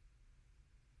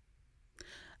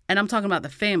 And I'm talking about the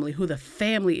family, who the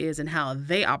family is and how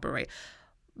they operate.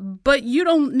 But you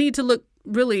don't need to look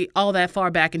really all that far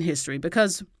back in history,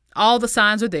 because all the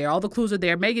signs are there. All the clues are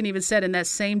there. Meghan even said in that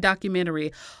same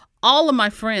documentary, all of my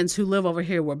friends who live over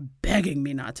here were begging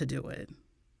me not to do it.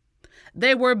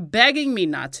 They were begging me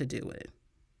not to do it.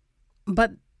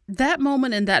 But that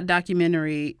moment in that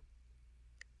documentary,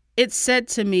 it said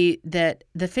to me that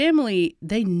the family,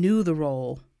 they knew the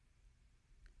role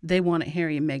they wanted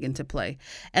Harry and Meghan to play.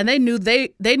 And they knew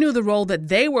the role that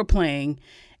they were playing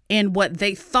in what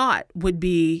they thought would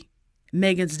be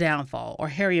Meghan's downfall, or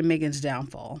Harry and Meghan's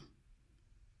downfall.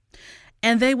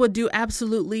 And they would do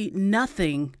absolutely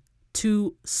nothing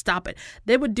to stop it.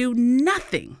 They would do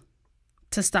nothing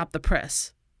to stop the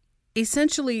press.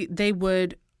 Essentially, they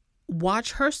would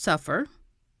watch her suffer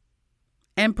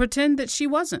and pretend that she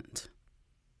wasn't.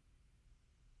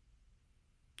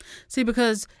 See,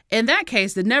 because in that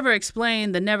case, the never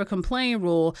explain, the never complain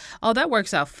rule, oh, that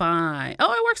works out fine.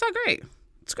 Oh, it works out great.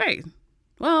 It's great.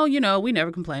 Well, we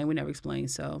never complain, we never explain,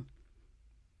 so.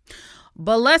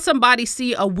 But let somebody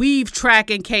see a weave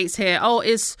track in Kate's head.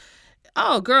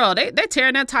 Oh, girl, they're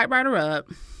tearing that typewriter up.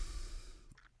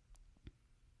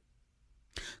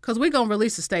 Because we're going to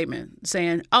release a statement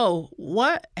saying, oh,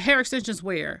 what? Hair extensions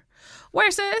where?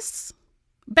 Where, sis?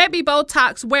 Baby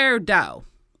Botox where, though?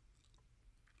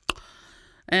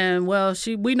 And, well,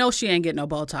 we know she ain't getting no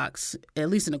Botox, at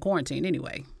least in the quarantine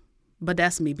anyway. But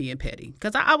that's me being petty.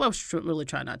 Because I was really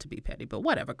trying not to be petty. But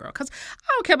whatever, girl. Because I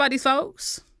don't care about these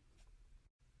folks.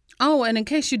 Oh, and in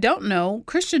case you don't know,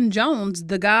 Christian Jones,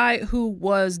 the guy who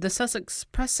was the Sussex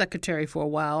press secretary for a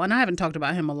while, and I haven't talked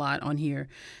about him a lot on here,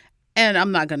 and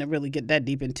I'm not going to really get that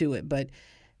deep into it, but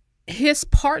his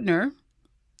partner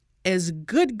is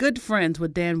good friends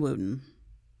with Dan Wooten.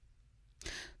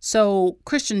 So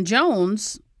Christian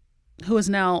Jones, who is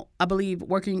now, I believe,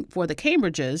 working for the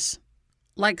Cambridges,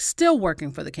 still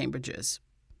working for the Cambridges.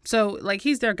 So,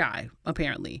 he's their guy,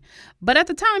 apparently. But at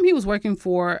the time, he was working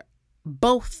for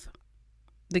both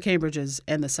the Cambridges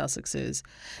and the Sussexes.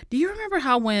 Do you remember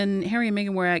how when Harry and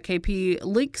Meghan were at KP,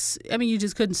 leaks, you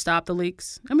just couldn't stop the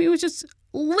leaks? It was just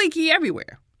leaky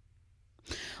everywhere.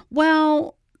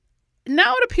 Well,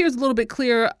 now it appears a little bit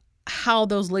clear how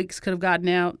those leaks could have gotten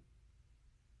out.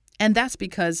 And that's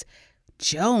because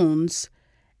Jones,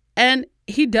 and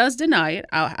he does deny it,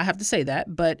 I have to say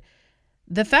that, but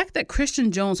the fact that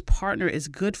Christian Jones' partner is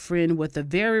good friend with the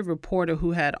very reporter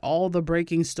who had all the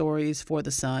breaking stories for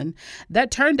The Sun,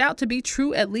 that turned out to be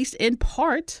true, at least in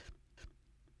part,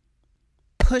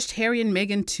 pushed Harry and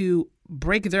Meghan to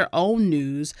break their own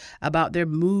news about their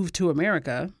move to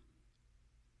America.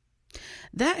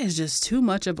 That is just too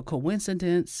much of a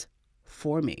coincidence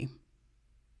for me.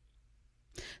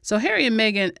 So Harry and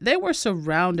Meghan, they were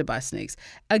surrounded by snakes.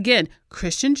 Again,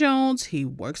 Christian Jones, he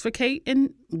works for Kate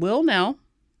and Will now.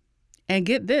 And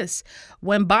get this,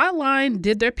 when Byline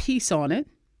did their piece on it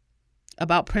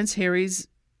about Prince Harry's,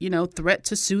 threat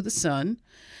to sue The Sun,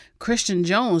 Christian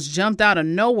Jones jumped out of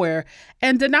nowhere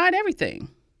and denied everything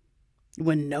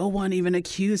when no one even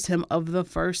accused him of the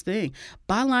first thing.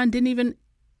 Byline didn't even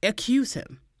accuse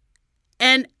him.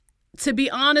 And to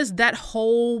be honest, that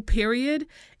whole period,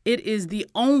 it is the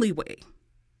only way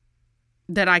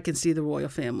that I can see the royal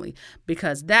family,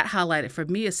 because that highlighted for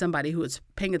me, as somebody who is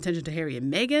paying attention to Harry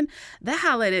and Meghan, that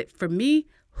highlighted for me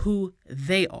who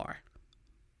they are.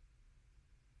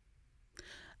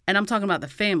 And I'm talking about the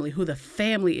family, who the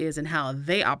family is and how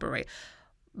they operate.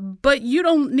 But you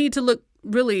don't need to look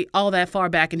really all that far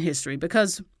back in history,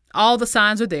 because all the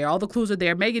signs are there. All the clues are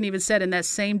there. Meghan even said in that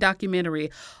same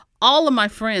documentary, all of my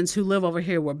friends who live over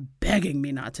here were begging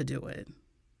me not to do it.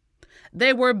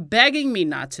 They were begging me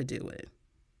not to do it.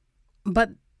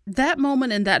 But that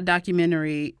moment in that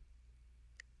documentary,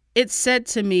 it said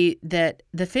to me that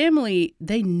the family,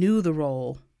 they knew the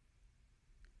role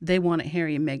they wanted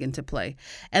Harry and Meghan to play.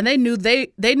 And they knew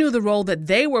the role that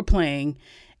they were playing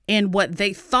in what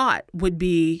they thought would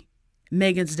be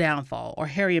Meghan's downfall, or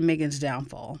Harry and Meghan's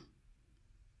downfall.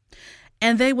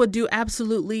 And they would do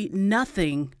absolutely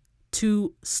nothing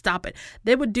to stop it.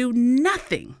 They would do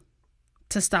nothing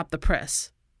to stop the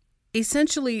press.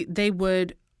 Essentially, they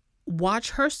would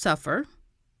watch her suffer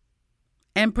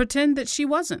and pretend that she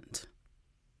wasn't.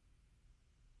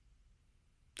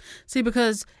 See,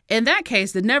 because in that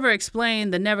case, the never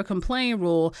explain, the never complain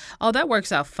rule, oh, that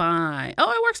works out fine.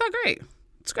 Oh, it works out great.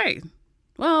 It's great.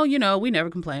 Well, we never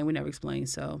complain, we never explain,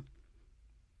 so.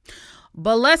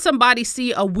 But let somebody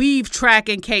see a weave track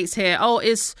in Kate's head.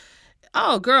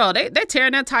 Oh, girl, they're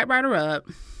tearing that typewriter up.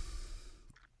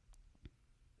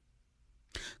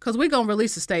 Because we're going to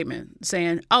release a statement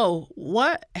saying, oh,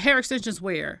 what? Hair extensions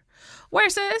where?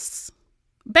 Where's this?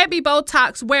 Baby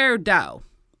Botox, where though?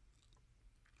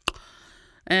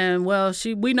 And well,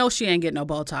 we know she ain't getting no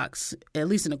Botox, at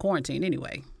least in the quarantine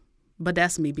anyway. But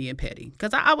that's me being petty.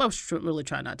 Because I was really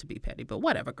trying not to be petty. But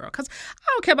whatever, girl. Because I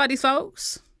don't care about these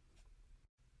folks.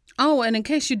 Oh, and in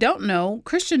case you don't know,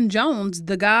 Christian Jones,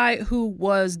 the guy who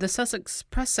was the Sussex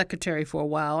press secretary for a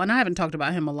while, and I haven't talked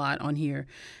about him a lot on here,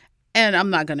 and I'm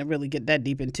not going to really get that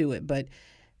deep into it, but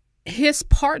his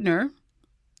partner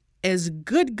is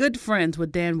good friends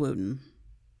with Dan Wooten.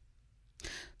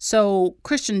 So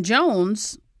Christian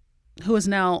Jones, who is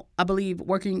now, I believe,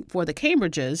 working for the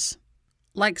Cambridges,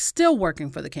 still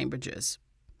working for the Cambridges.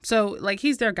 So,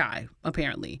 he's their guy,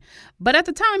 apparently. But at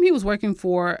the time, he was working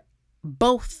for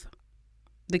both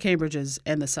the Cambridges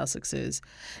and the Sussexes.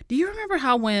 Do you remember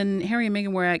how when Harry and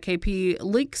Meghan were at KP,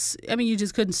 leaks, you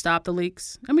just couldn't stop the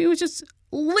leaks? It was just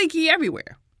leaky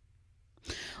everywhere.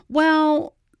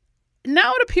 Well,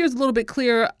 now it appears a little bit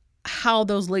clear how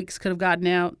those leaks could have gotten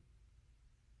out.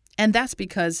 And that's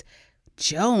because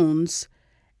Jones,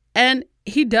 and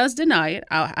he does deny it,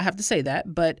 I have to say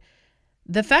that, but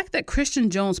the fact that Christian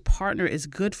Jones' partner is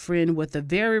good friend with the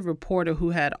very reporter who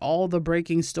had all the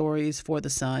breaking stories for The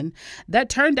Sun that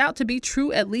turned out to be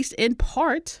true, at least in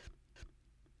part,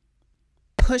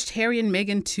 pushed Harry and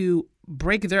Meghan to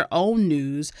break their own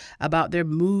news about their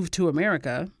move to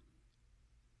America.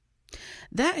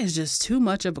 That is just too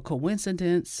much of a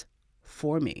coincidence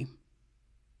for me.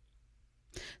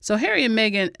 So Harry and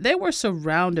Meghan, they were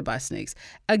surrounded by snakes.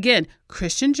 Again,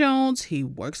 Christian Jones, he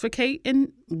works for Kate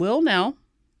and Will now.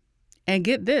 And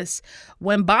get this,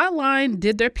 when Byline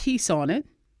did their piece on it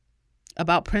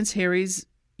about Prince Harry's,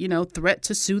 threat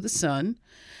to sue The Sun,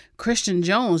 Christian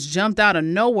Jones jumped out of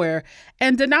nowhere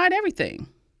and denied everything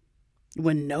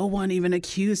when no one even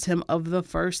accused him of the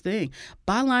first thing.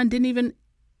 Byline didn't even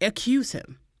accuse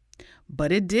him.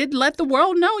 But it did let the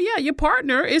world know, yeah, your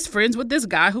partner is friends with this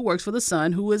guy who works for The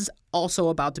Sun, who is also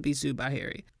about to be sued by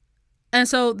Harry. And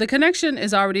so the connection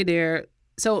is already there.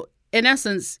 So in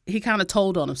essence, he kind of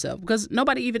told on himself because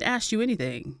nobody even asked you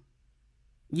anything.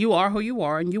 You are who you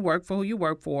are and you work for who you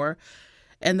work for.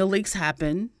 And the leaks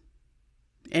happen.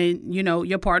 And,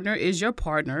 your partner is your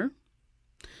partner.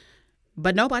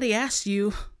 But nobody asked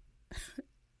you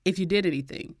if you did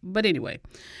anything. But anyway,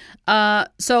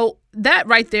 so that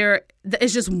right there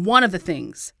is just one of the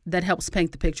things that helps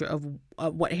paint the picture of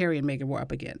what Harry and Meghan were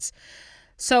up against.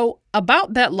 So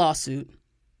about that lawsuit,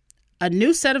 a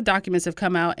new set of documents have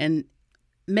come out and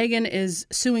Meghan is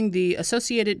suing the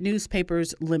Associated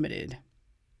Newspapers Limited.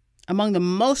 Among the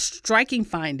most striking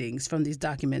findings from these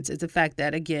documents is the fact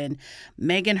that, again,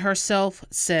 Meghan herself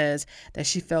says that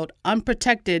she felt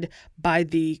unprotected by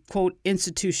the, quote,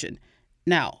 institution.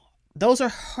 Now, those are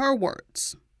her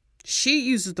words. She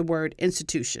uses the word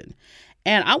institution.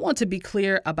 And I want to be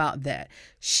clear about that.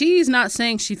 She's not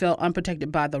saying she felt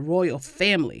unprotected by the royal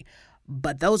family,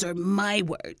 but those are my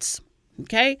words.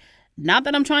 Okay? Not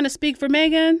that I'm trying to speak for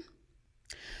Meghan,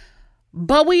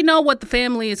 but we know what the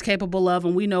family is capable of,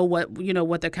 and we know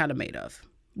what they're kind of made of.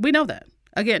 We know that.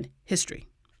 Again, history.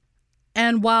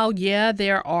 And while,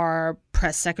 there are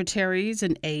press secretaries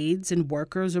and aides and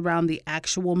workers around the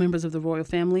actual members of the royal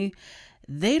family,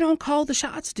 they don't call the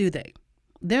shots, do they?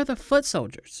 They're the foot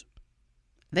soldiers.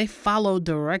 They follow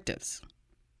directives.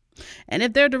 And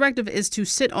if their directive is to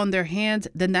sit on their hands,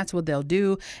 then that's what they'll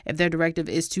do. If their directive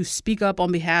is to speak up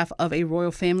on behalf of a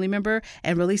royal family member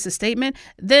and release a statement,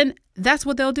 then that's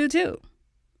what they'll do too.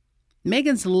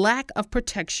 Meghan's lack of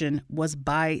protection was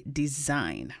by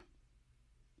design.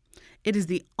 It is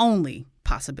the only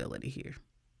possibility here.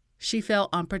 She felt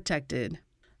unprotected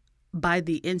by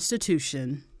the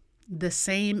institution, the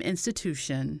same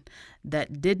institution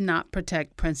that did not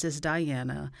protect Princess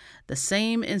Diana, the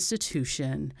same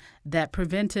institution that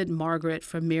prevented Margaret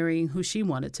from marrying who she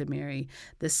wanted to marry,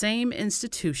 the same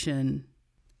institution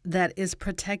that is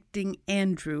protecting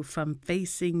Andrew from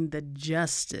facing the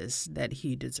justice that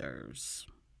he deserves.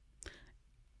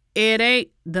 It ain't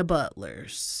the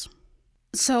Butlers.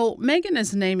 So Meghan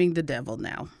is naming the devil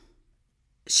now.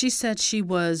 She said she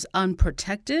was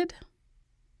unprotected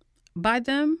by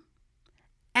them,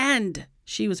 and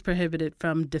she was prohibited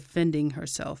from defending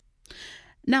herself.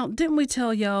 Now, didn't we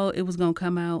tell y'all it was going to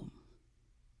come out?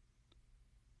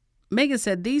 Meghan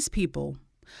said these people,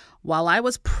 while I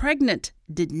was pregnant,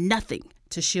 did nothing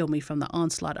to shield me from the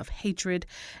onslaught of hatred,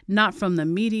 not from the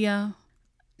media,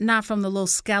 not from the little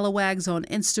scalawags on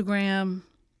Instagram,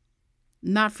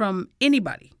 not from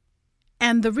anybody.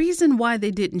 And the reason why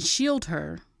they didn't shield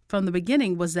her from the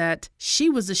beginning was that she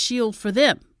was a shield for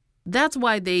them. That's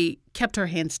why they kept her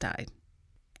hands tied.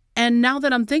 And now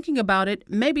that I'm thinking about it,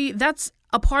 maybe that's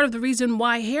a part of the reason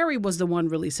why Harry was the one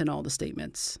releasing all the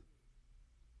statements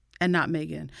and not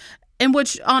Meghan. And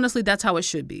which, honestly, that's how it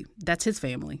should be. That's his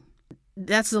family.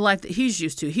 That's the life that he's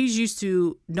used to. He's used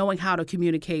to knowing how to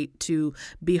communicate to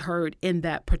be heard in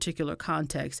that particular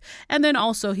context. And then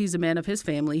also he's a man of his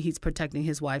family. He's protecting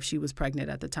his wife. She was pregnant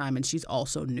at the time and she's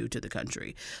also new to the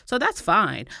country. So that's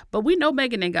fine. But we know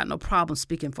Meghan ain't got no problem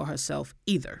speaking for herself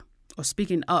either, or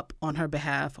speaking up on her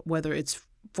behalf, whether it's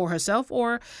for herself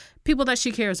or people that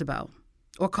she cares about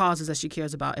or causes that she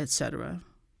cares about, etc.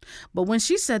 But when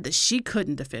she said that she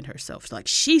couldn't defend herself, like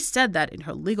she said that in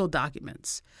her legal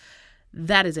documents,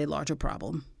 that is a larger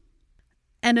problem.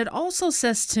 And it also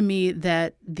says to me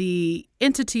that the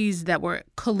entities that were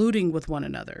colluding with one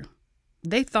another,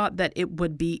 they thought that it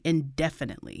would be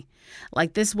indefinitely,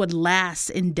 like this would last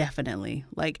indefinitely,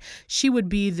 like she would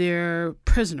be their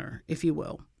prisoner, if you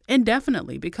will,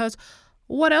 indefinitely, because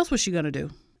what else was she going to do?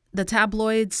 The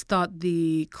tabloids thought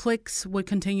the clicks would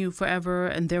continue forever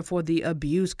and therefore the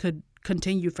abuse could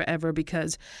continue forever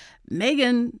because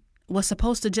Meghan was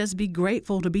supposed to just be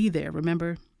grateful to be there,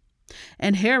 remember?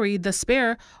 And Harry, the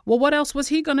spare, well, what else was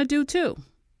he going to do too?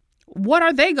 What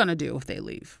are they going to do if they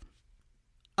leave?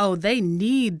 Oh, they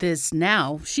need this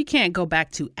now. She can't go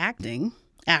back to acting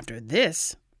after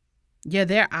this. Yeah,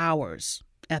 they're ours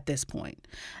at this point.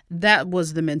 That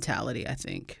was the mentality, I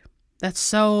think. That's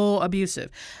so abusive.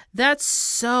 That's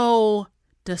so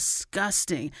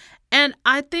disgusting. And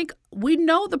I think we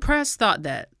know the press thought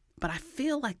that, but I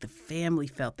feel like the family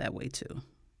felt that way too.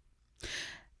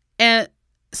 And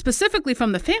specifically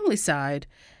from the family side,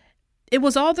 it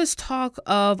was all this talk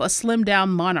of a slimmed down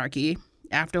monarchy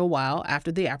after a while,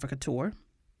 after the Africa tour,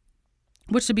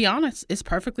 which, to be honest, is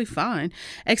perfectly fine,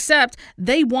 except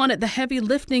they wanted the heavy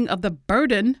lifting of the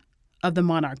burden of the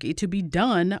monarchy to be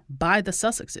done by the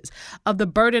Sussexes, of the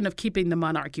burden of keeping the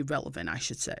monarchy relevant, I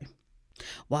should say,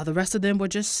 while the rest of them were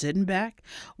just sitting back,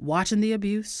 watching the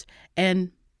abuse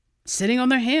and sitting on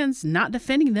their hands, not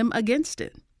defending them against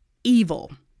it.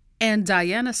 Evil. And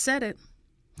Diana said it.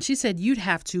 She said, you'd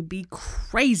have to be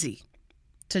crazy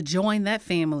to join that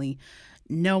family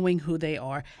knowing who they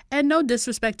are. And no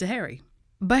disrespect to Harry.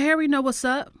 But Harry know what's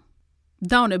up.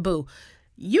 Don't it, boo?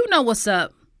 You know what's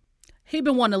up. He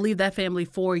been wanting to leave that family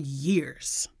for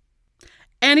years.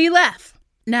 And he left.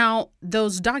 Now,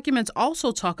 those documents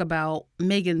also talk about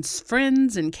Meghan's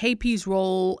friends and KP's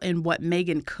role in what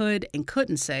Meghan could and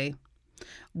couldn't say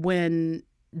when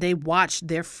they watched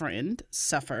their friend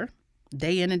suffer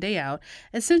day in and day out.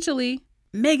 Essentially,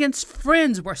 Meghan's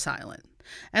friends were silent.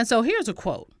 And so here's a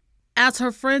quote. As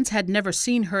her friends had never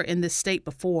seen her in this state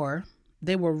before,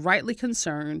 they were rightly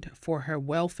concerned for her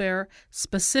welfare,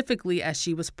 specifically as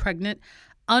she was pregnant,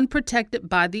 unprotected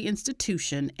by the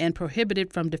institution, and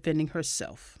prohibited from defending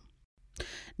herself.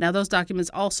 Now, those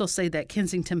documents also say that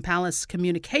Kensington Palace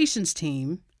communications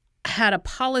team had a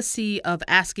policy of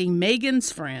asking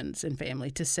Meghan's friends and family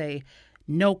to say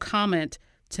no comment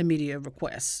to media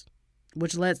requests,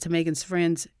 which led to Meghan's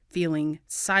friends feeling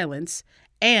silence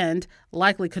and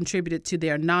likely contributed to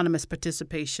their anonymous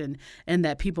participation in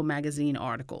that People magazine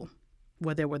article,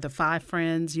 where there were the 5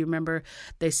 friends. You remember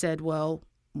they said, well,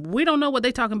 we don't know what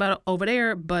they're talking about over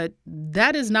there, but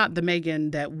that is not the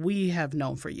Meghan that we have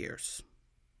known for years.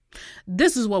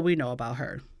 This is what we know about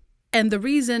her. And the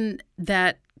reason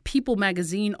that People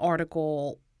magazine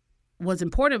article was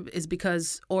important is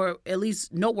because, or at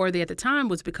least noteworthy at the time,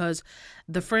 was because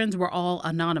the friends were all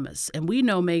anonymous. And we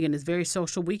know Meghan is very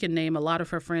social. We can name a lot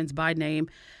of her friends by name,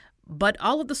 but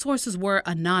all of the sources were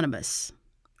anonymous,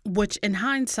 which in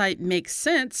hindsight makes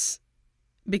sense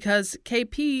because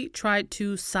KP tried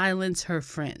to silence her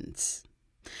friends.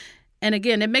 And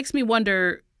again, it makes me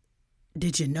wonder,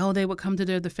 did you know they would come to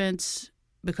their defense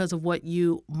because of what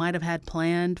you might have had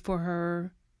planned for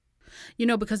her? You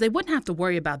know, because they wouldn't have to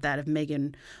worry about that if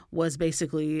Meghan was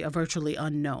basically a virtually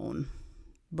unknown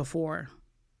before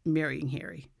marrying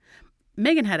Harry.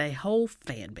 Meghan had a whole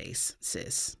fan base,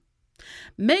 sis.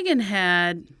 Meghan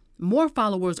had more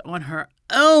followers on her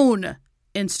own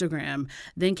Instagram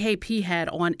than KP had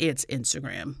on its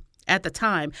Instagram at the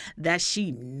time that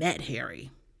she met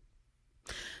Harry.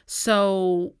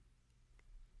 So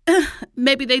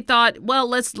maybe they thought, well,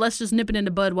 let's just nip it in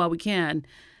the bud while we can.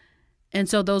 And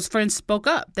so those friends spoke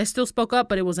up. They still spoke up,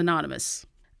 but it was anonymous.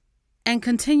 And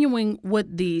continuing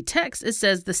with the text, it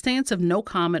says the stance of no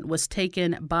comment was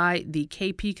taken by the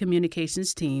KP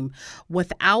communications team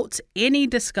without any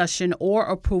discussion or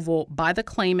approval by the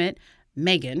claimant,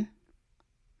 Meghan,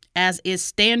 as is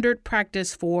standard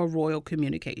practice for royal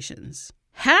communications.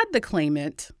 Had the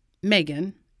claimant,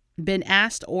 Meghan, been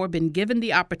asked or been given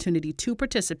the opportunity to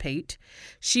participate,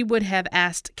 she would have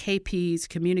asked KP's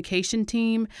communication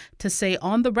team to say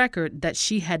on the record that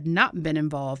she had not been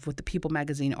involved with the People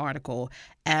magazine article,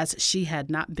 as she had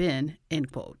not been,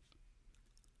 end quote.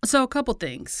 So a couple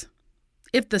things.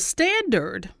 If the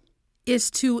standard is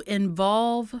to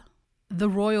involve the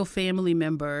royal family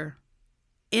member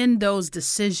in those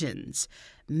decisions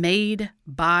made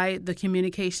by the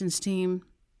communications team,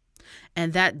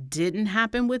 and that didn't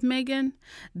happen with Meghan,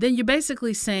 then you're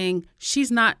basically saying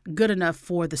she's not good enough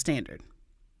for the standard.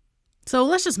 So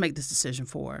let's just make this decision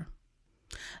for her.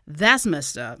 That's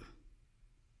messed up.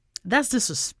 That's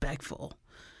disrespectful.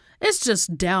 It's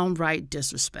just downright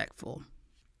disrespectful.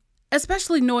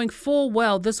 Especially knowing full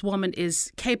well this woman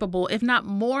is capable, if not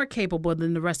more capable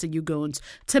than the rest of you goons,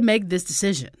 to make this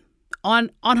decision on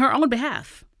her own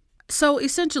behalf. So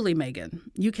essentially, Meghan,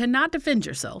 you cannot defend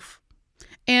yourself.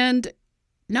 And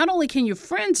not only can your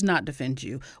friends not defend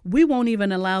you, we won't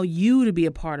even allow you to be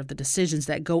a part of the decisions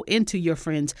that go into your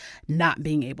friends not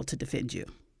being able to defend you.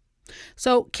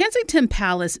 So Kensington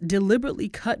Palace deliberately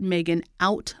cut Meghan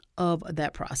out of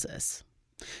that process.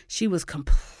 She was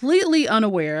completely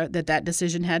unaware that that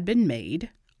decision had been made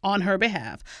on her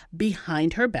behalf,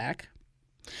 behind her back,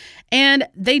 and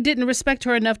they didn't respect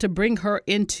her enough to bring her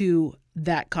into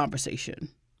that conversation.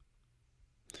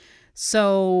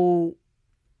 So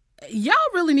y'all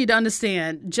really need to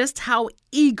understand just how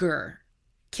eager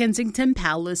Kensington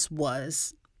Palace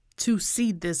was to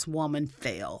see this woman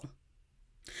fail.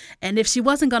 And if she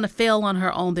wasn't going to fail on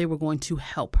her own, they were going to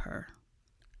help her.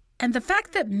 And the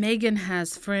fact that Meghan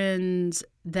has friends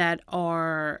that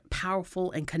are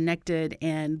powerful and connected,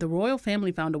 and the royal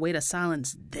family found a way to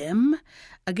silence them,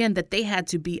 again, that they had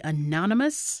to be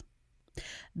anonymous,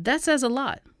 that says a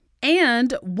lot.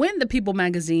 And when the People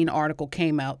magazine article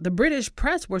came out, the British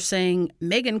press were saying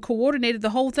Meghan coordinated the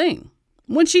whole thing,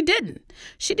 when she didn't.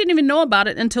 She didn't even know about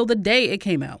it until the day it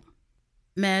came out.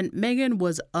 Man, Meghan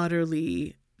was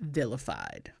utterly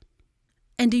vilified.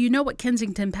 And do you know what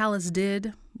Kensington Palace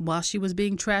did while she was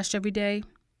being trashed every day?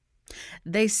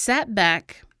 They sat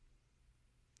back,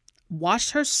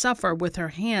 watched her suffer with her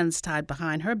hands tied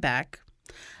behind her back,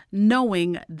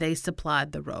 knowing they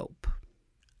supplied the rope.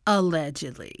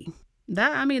 Allegedly.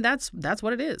 That's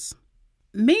what it is.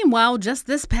 Meanwhile, just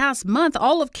this past month,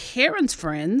 all of Karen's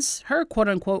friends, her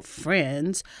quote-unquote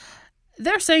friends,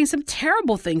 they're saying some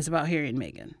terrible things about Harry and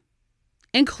Meghan,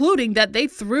 including that they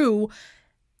threw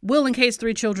Will and Kate's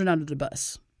 3 children under the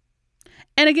bus.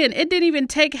 And again, it didn't even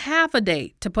take half a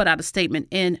day to put out a statement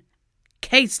in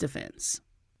Kate's defense.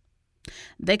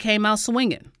 They came out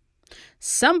swinging.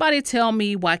 Somebody tell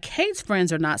me why Kate's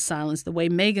friends are not silenced the way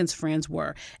Meghan's friends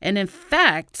were. And in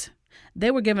fact,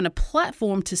 they were given a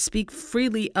platform to speak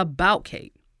freely about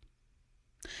Kate.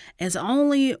 It's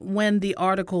only when the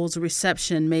article's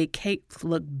reception made Kate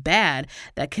look bad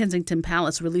that Kensington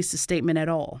Palace released a statement at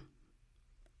all.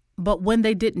 But when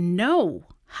they didn't know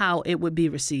how it would be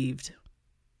received,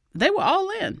 they were all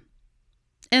in.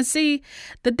 And see,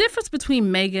 the difference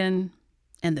between Meghan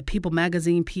and the People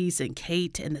magazine piece and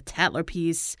Kate and the Tatler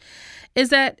piece is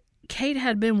that Kate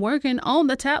had been working on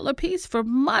the Tatler piece for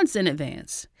months in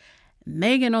advance.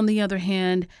 Meghan, on the other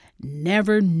hand,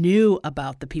 never knew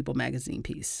about the People magazine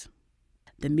piece.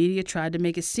 The media tried to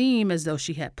make it seem as though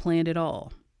she had planned it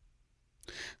all.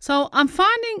 So I'm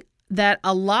finding that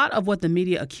a lot of what the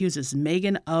media accuses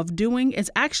Meghan of doing is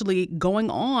actually going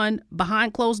on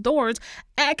behind closed doors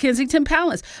at Kensington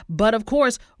Palace. But of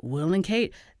course, Will and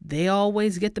Kate, they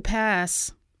always get the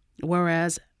pass,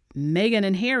 whereas Meghan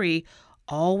and Harry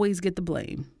always get the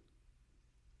blame.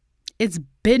 It's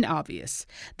been obvious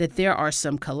that there are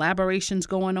some collaborations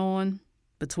going on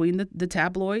between the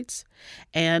tabloids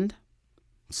and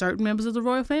certain members of the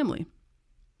royal family.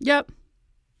 Yep.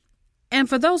 And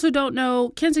for those who don't know,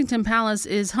 Kensington Palace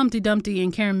is Humpty Dumpty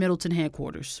and Karen Middleton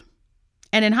headquarters.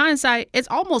 And in hindsight, it's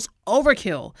almost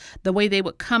overkill the way they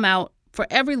would come out for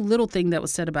every little thing that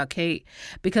was said about Kate.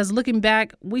 Because looking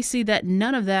back, we see that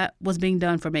none of that was being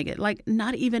done for Meghan. Like,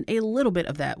 not even a little bit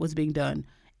of that was being done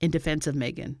in defense of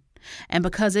Meghan. And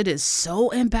because it is so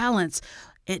imbalanced,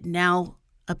 it now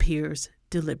appears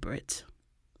deliberate,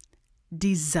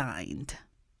 designed.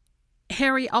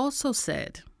 Harry also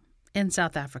said in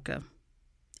South Africa,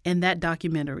 in that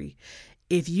documentary,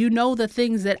 if you know the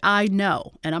things that I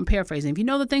know, and I'm paraphrasing, if you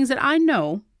know the things that I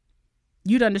know,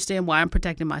 you'd understand why I'm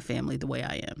protecting my family the way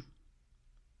I am.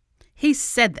 He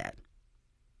said that.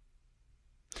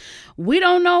 We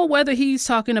don't know whether he's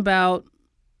talking about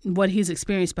what he's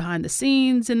experienced behind the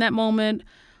scenes in that moment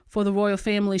for the royal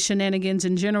family shenanigans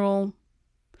in general.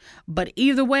 But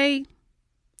either way,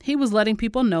 He was letting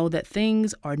people know that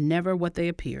things are never what they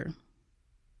appear.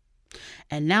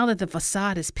 And now that the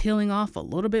facade is peeling off a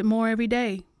little bit more every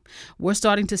day, we're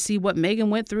starting to see what Meghan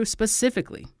went through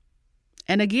specifically.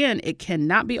 And again, it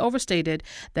cannot be overstated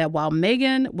that while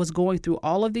Meghan was going through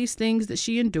all of these things that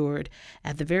she endured,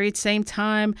 at the very same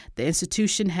time, the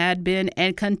institution had been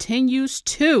and continues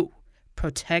to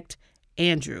protect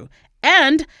Andrew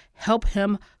and help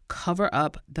him cover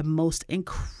up the most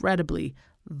incredibly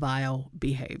vile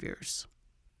behaviors.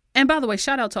 And by the way,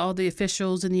 shout out to all the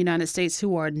officials in the United States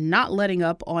who are not letting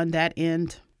up on that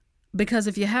end. Because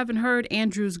if you haven't heard,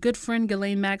 Andrew's good friend,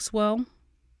 Ghislaine Maxwell,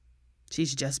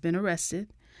 she's just been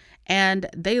arrested. And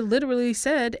they literally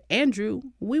said, Andrew,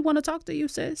 we want to talk to you,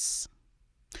 sis.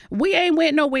 We ain't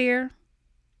went nowhere.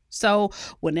 So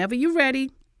whenever you're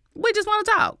ready, we just want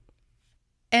to talk.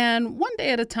 And one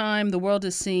day at a time, the world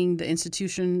is seeing the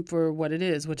institution for what it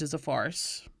is, which is a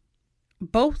farce.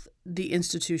 Both the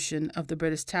institution of the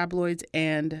British tabloids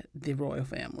and the royal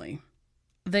family.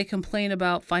 They complain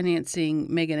about financing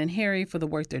Meghan and Harry for the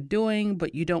work they're doing,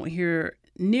 but you don't hear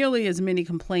nearly as many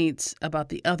complaints about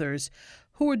the others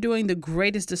who are doing the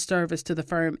greatest disservice to the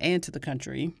firm and to the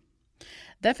country.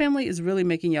 That family is really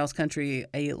making y'all's country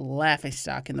a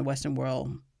laughingstock in the Western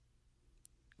world.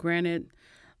 Granted,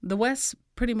 the West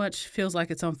pretty much feels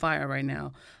like it's on fire right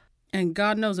now, and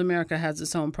God knows America has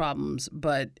its own problems,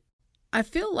 but I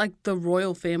feel like the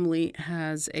royal family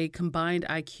has a combined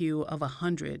IQ of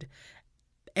 100,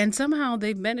 and somehow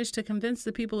they've managed to convince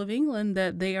the people of England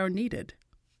that they are needed.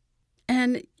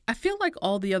 And I feel like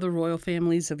all the other royal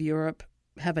families of Europe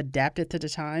have adapted to the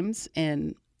times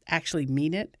and actually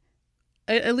mean it.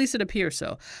 At least it appears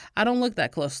so. I don't look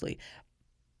that closely.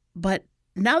 But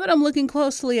now that I'm looking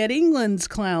closely at England's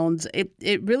clowns,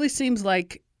 it really seems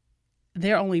like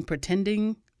they're only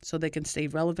pretending so they can stay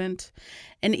relevant.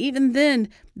 And even then,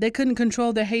 they couldn't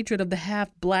control their hatred of the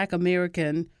half-black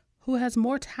American who has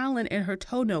more talent in her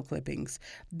toenail clippings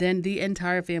than the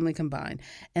entire family combined.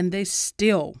 And they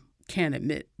still can't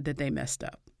admit that they messed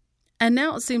up. And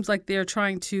now it seems like they're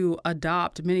trying to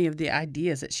adopt many of the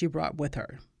ideas that she brought with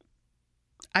her.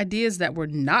 Ideas that were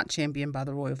not championed by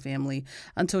the royal family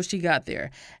until she got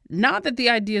there. Not that the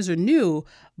ideas are new,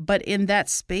 but in that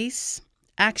space,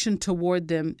 action toward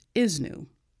them is new.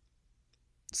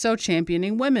 So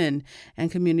championing women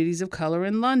and communities of color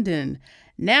in London.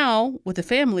 Now, with the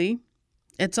family,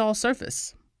 it's all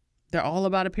surface. They're all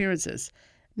about appearances.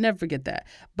 Never forget that.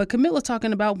 But Camilla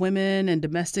talking about women and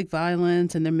domestic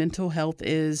violence and their mental health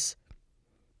it's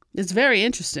very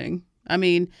interesting. I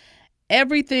mean,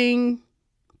 everything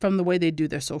from the way they do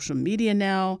their social media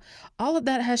now, all of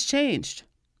that has changed.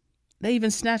 They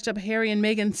even snatched up Harry and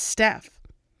Meghan's staff.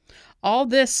 All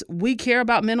this, we care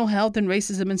about mental health and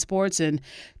racism in sports and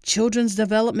children's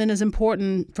development is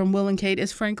important from Will and Kate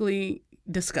is frankly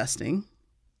disgusting.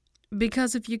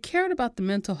 Because if you cared about the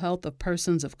mental health of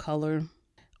persons of color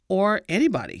or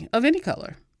anybody of any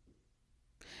color,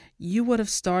 you would have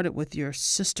started with your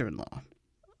sister-in-law,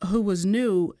 who was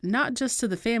new not just to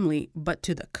the family, but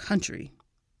to the country.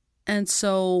 And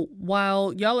so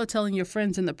while y'all are telling your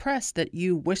friends in the press that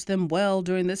you wish them well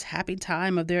during this happy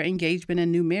time of their engagement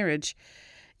and new marriage,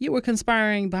 you were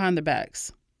conspiring behind their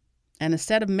backs. And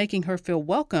instead of making her feel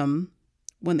welcome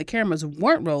when the cameras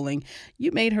weren't rolling,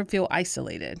 you made her feel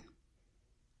isolated.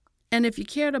 And if you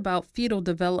cared about fetal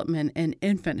development and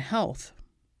infant health,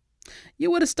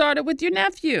 you would have started with your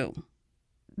nephew.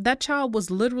 That child was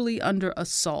literally under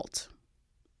assault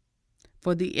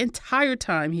for the entire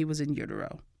time he was in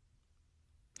utero.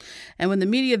 And when the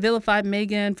media vilified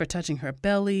Meghan for touching her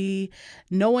belly,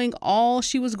 knowing all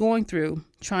she was going through,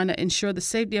 trying to ensure the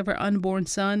safety of her unborn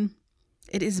son,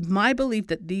 it is my belief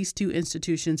that these two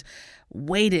institutions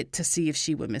waited to see if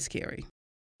she would miscarry.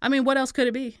 I mean, what else could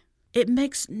it be? It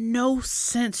makes no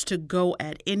sense to go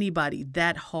at anybody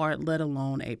that hard, let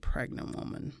alone a pregnant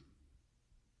woman.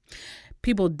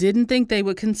 People didn't think they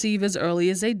would conceive as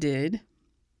early as they did,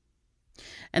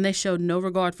 and they showed no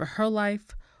regard for her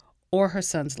life or her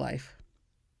son's life.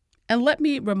 And let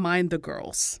me remind the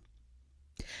girls,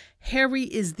 Harry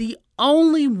is the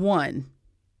only one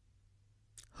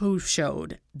who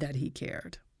showed that he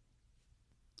cared.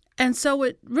 And so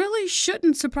it really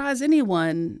shouldn't surprise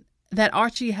anyone that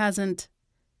Archie hasn't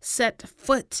set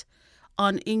foot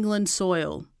on England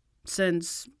soil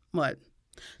since,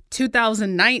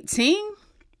 2019?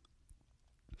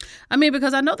 I mean,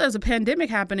 because I know there's a pandemic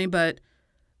happening, but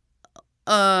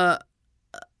let's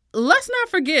not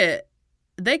forget,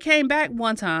 they came back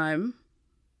one time.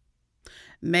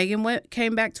 Meghan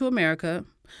came back to America.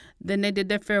 Then they did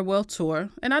their farewell tour.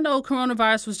 And I know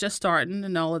coronavirus was just starting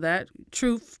and all of that.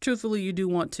 Truthfully, you do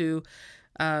want to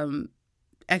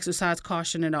exercise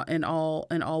caution in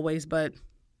all ways. But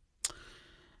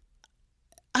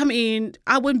I mean,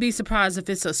 I wouldn't be surprised if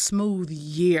it's a smooth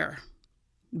year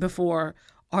before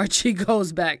Archie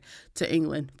goes back to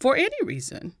England for any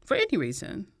reason.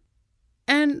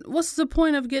 And what's the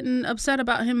point of getting upset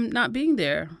about him not being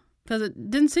there? Because it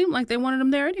didn't seem like they wanted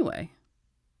him there anyway.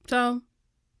 So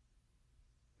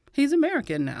he's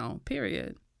American now,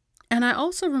 period. And I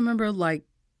also remember, like,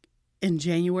 in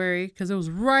January, because it was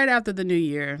right after the new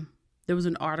year, there was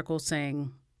an article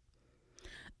saying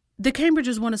the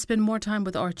Cambridges want to spend more time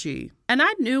with Archie. And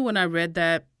I knew when I read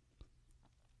that,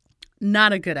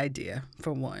 not a good idea,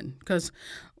 for one, because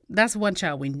that's one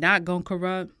child we not going to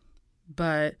corrupt.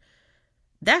 But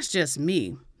that's just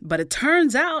me. But it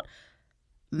turns out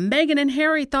Meghan and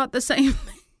Harry thought the same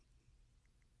thing.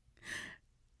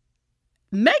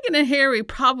 Meghan and Harry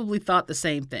probably thought the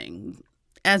same thing,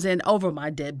 as in over my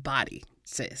dead body,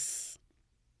 sis.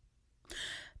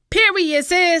 Period,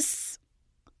 sis.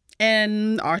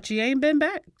 And Archie ain't been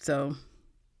back, so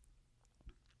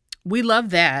we love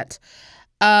that.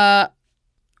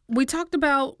 We talked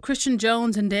about Christian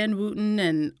Jones and Dan Wooten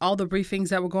and all the briefings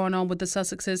that were going on with the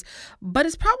Sussexes, but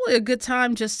it's probably a good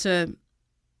time just to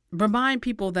remind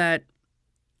people that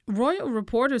royal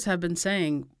reporters have been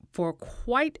saying for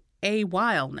quite a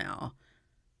while now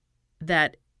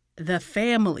that the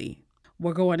family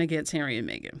were going against Harry and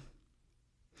Meghan.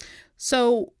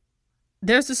 So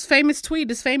there's this famous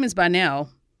tweet, it's famous by now,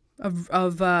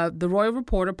 of the royal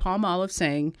reporter Palmolive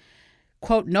saying,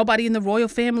 quote, "Nobody in the royal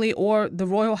family or the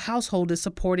royal household is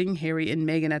supporting Harry and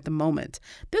Meghan at the moment."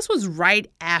 This was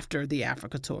right after the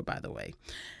Africa tour, by the way.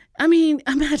 I mean,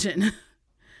 imagine,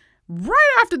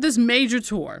 right after this major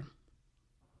tour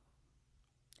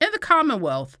in the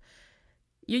Commonwealth,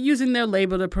 you're using their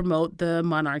label to promote the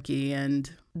monarchy.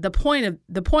 And the point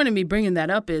of me bringing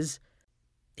that up is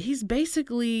he's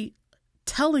basically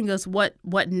telling us what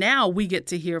now we get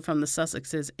to hear from the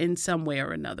Sussexes in some way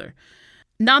or another.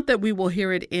 Not that we will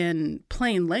hear it in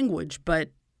plain language,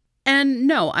 and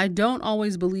no, I don't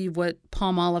always believe what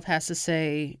Palmolive has to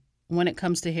say when it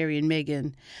comes to Harry and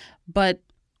Meghan. But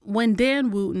when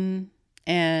Dan Wooten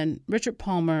and Richard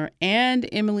Palmer and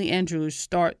Emily Andrews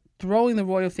start throwing the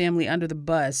royal family under the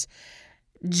bus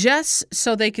just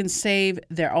so they can save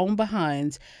their own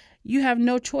behinds, you have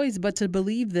no choice but to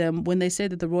believe them when they say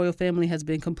that the royal family has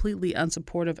been completely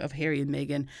unsupportive of Harry and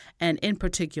Meghan, and in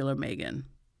particular Meghan.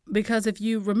 Because if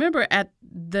you remember, at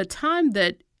the time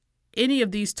that any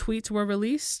of these tweets were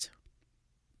released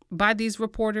by these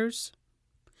reporters,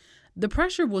 the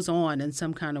pressure was on in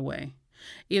some kind of way.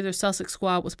 Either Sussex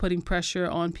Squad was putting pressure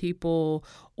on people,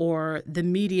 or the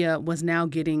media was now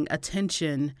getting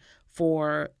attention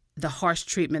for the harsh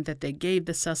treatment that they gave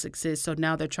the Sussexes. So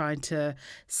now they're trying to,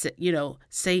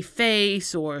 save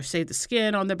face or save the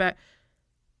skin on their back.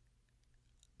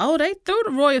 Oh, they threw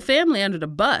the royal family under the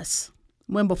bus,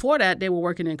 when before that they were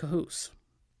working in cahoots.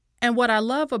 And what I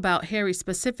love about Harry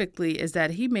specifically is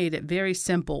that he made it very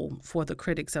simple for the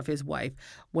critics of his wife,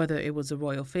 whether it was the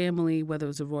royal family, whether it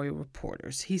was the royal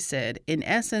reporters. He said, in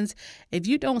essence, if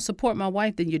you don't support my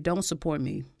wife, then you don't support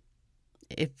me.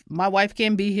 If my wife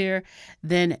can't be here,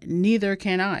 then neither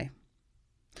can I.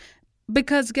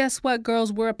 Because guess what,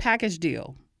 girls? We're a package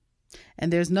deal.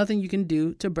 And there's nothing you can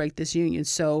do to break this union.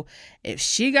 So if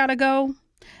she got to go,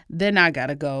 then I got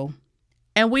to go.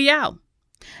 And we out.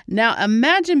 Now,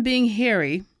 imagine being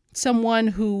Harry, someone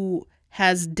who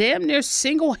has damn near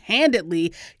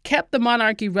single-handedly kept the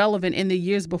monarchy relevant in the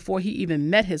years before he even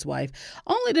met his wife,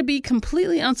 only to be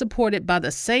completely unsupported by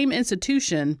the same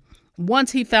institution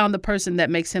once he found the person that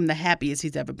makes him the happiest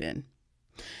he's ever been.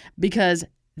 Because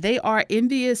they are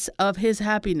envious of his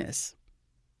happiness.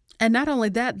 And not only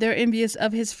that, they're envious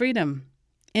of his freedom,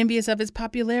 envious of his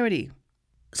popularity.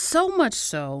 So much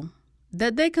so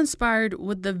that they conspired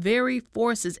with the very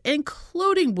forces,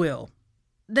 including Will.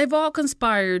 They've all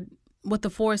conspired with the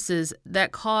forces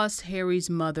that caused Harry's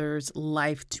mother's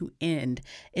life to end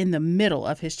in the middle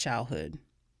of his childhood.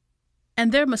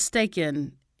 And they're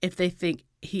mistaken if they think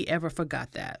he ever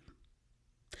forgot that.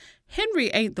 Henry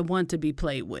ain't the one to be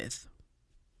played with.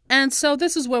 And so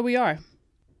this is where we are.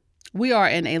 We are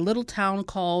in a little town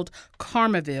called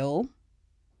Karmaville,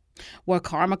 where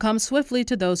karma comes swiftly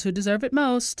to those who deserve it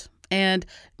most. And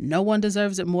no one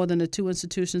deserves it more than the two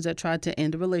institutions that tried to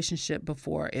end a relationship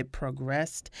before it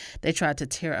progressed. They tried to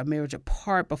tear a marriage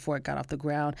apart before it got off the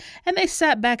ground. And they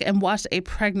sat back and watched a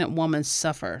pregnant woman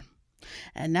suffer.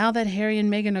 And now that Harry and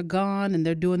Meghan are gone and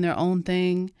they're doing their own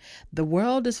thing, the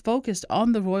world is focused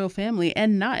on the royal family,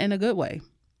 and not in a good way.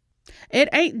 It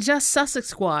ain't just Sussex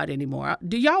Squad anymore.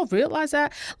 Do y'all realize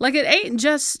that? Like, it ain't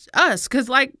just us, because,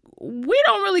 like, we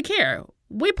don't really care.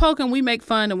 We poke and we make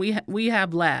fun and we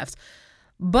have laughs.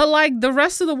 But, like, the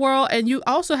rest of the world, and you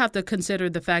also have to consider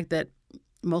the fact that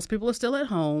most people are still at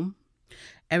home.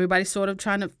 Everybody's sort of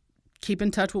trying to keep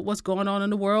in touch with what's going on in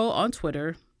the world on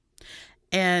Twitter.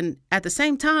 And at the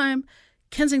same time,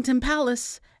 Kensington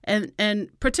Palace, and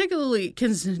particularly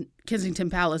Kensington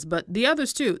Palace, but the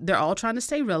others too, they're all trying to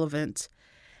stay relevant.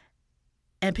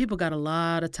 And people got a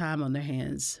lot of time on their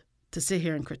hands to sit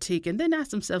here and critique and then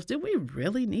ask themselves, do we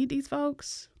really need these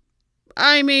folks?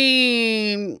 I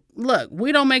mean, look,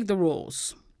 we don't make the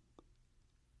rules.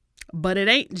 But it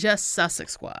ain't just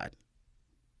Sussex Squad.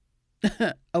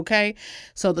 Okay?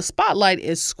 So the spotlight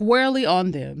is squarely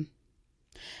on them.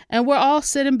 And we're all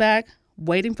sitting back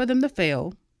waiting for them to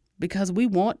fail because we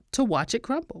want to watch it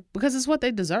crumble, because it's what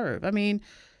they deserve. I mean,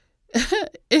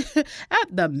 at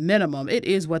the minimum, it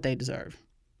is what they deserve.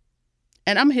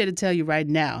 And I'm here to tell you right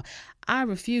now, I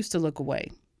refuse to look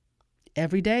away.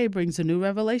 Every day brings a new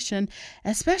revelation,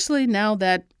 especially now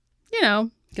that,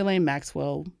 Ghislaine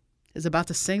Maxwell is about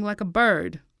to sing like a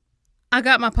bird. I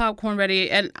got my popcorn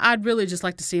ready, and I'd really just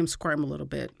like to see him squirm a little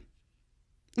bit.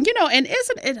 And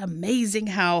isn't it amazing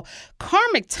how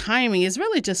karmic timing is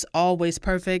really just always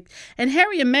perfect? And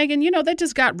Harry and Meghan, they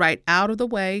just got right out of the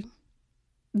way.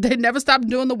 They never stopped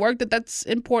doing the work that's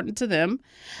important to them,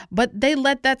 but they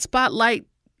let that spotlight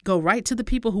go right to the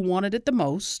people who wanted it the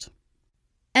most.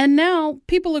 And now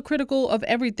people are critical of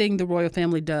everything the royal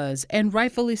family does, and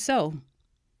rightfully so,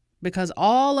 because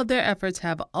all of their efforts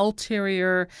have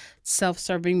ulterior,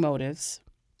 self-serving motives.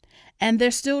 And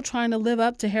they're still trying to live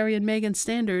up to Harry and Meghan's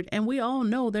standard, and we all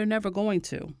know they're never going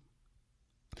to.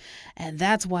 And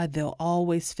that's why they'll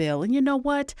always fail. And you know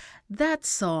what? That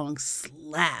song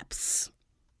slaps.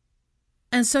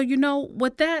 And so,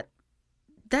 with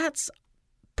that's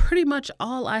pretty much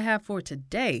all I have for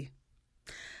today.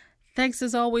 Thanks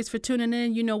as always for tuning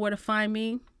in. You know where to find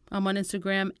me. I'm on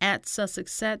Instagram at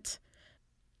Sussex Set.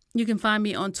 You can find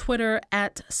me on Twitter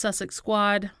at Sussex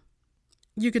Squad.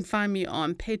 You can find me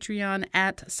on Patreon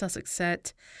at Sussex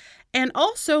Set. And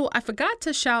also, I forgot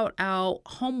to shout out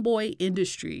Homeboy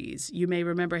Industries. You may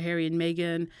remember Harry and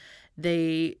Meghan.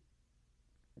 They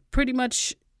pretty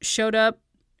much showed up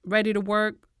ready to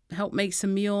work, help make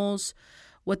some meals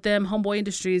with them. Homeboy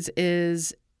Industries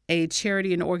is a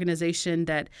charity and organization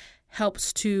that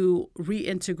helps to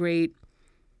reintegrate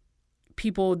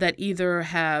people that either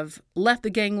have left the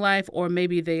gang life or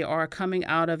maybe they are coming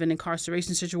out of an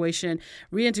incarceration situation,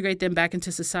 reintegrate them back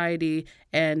into society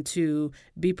and to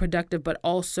be productive, but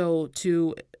also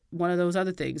to one of those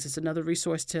other things. It's another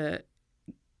resource to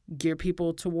gear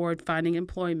people toward finding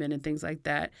employment and things like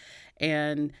that.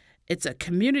 And it's a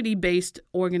community-based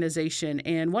organization.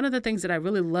 And one of the things that I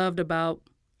really loved about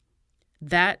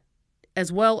that,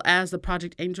 as well as the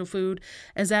Project Angel Food,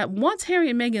 is that once Harry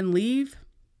and Meghan leave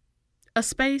a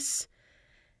space,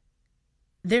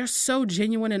 they're so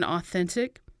genuine and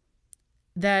authentic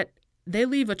that they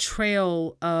leave a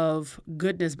trail of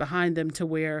goodness behind them, to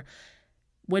where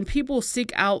when people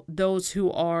seek out those who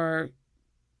are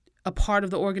a part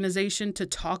of the organization to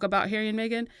talk about Harry and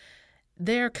Meghan,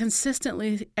 they're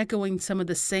consistently echoing some of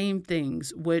the same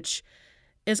things, which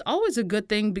is always a good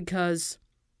thing because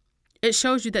it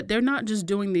shows you that they're not just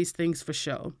doing these things for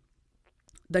show.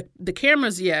 The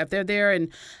cameras, if they're there and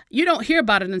you don't hear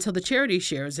about it until the charity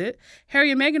shares it.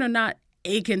 Harry and Meghan are not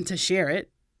aching to share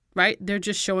it, right? They're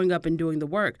just showing up and doing the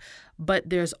work. But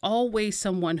there's always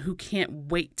someone who can't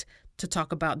wait to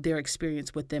talk about their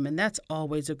experience with them. And that's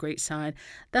always a great sign.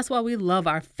 That's why we love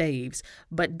our faves.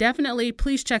 But definitely,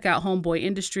 please check out Homeboy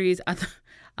Industries.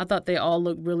 I thought they all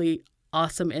looked really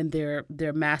awesome in their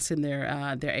masks and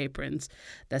their aprons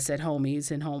that said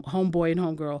homies and homeboy and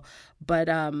homegirl. But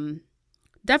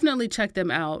definitely check them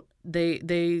out.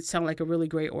 They sound like a really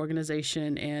great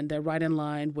organization, and they're right in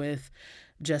line with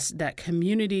just that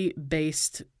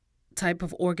community-based type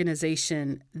of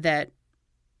organization that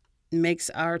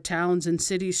makes our towns and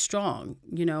cities strong.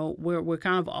 We're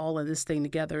kind of all in this thing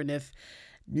together, and if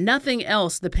nothing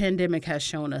else, the pandemic has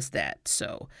shown us that.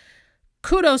 So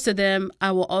kudos to them.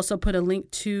 I will also put a link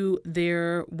to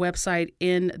their website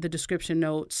in the description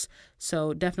notes,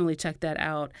 so definitely check that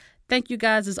out. Thank you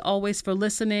guys, as always, for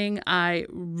listening. I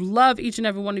love each and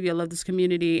every one of you. I love this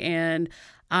community, and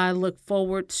I look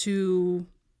forward to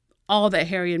all that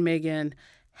Harry and Meghan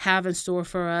have in store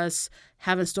for us,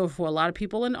 have in store for a lot of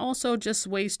people, and also just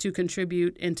ways to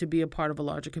contribute and to be a part of a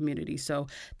larger community. So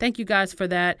thank you guys for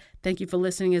that. Thank you for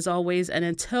listening, as always. And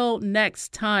until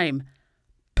next time,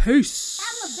 peace.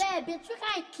 I'm a bad bitch. You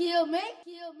can't kill me.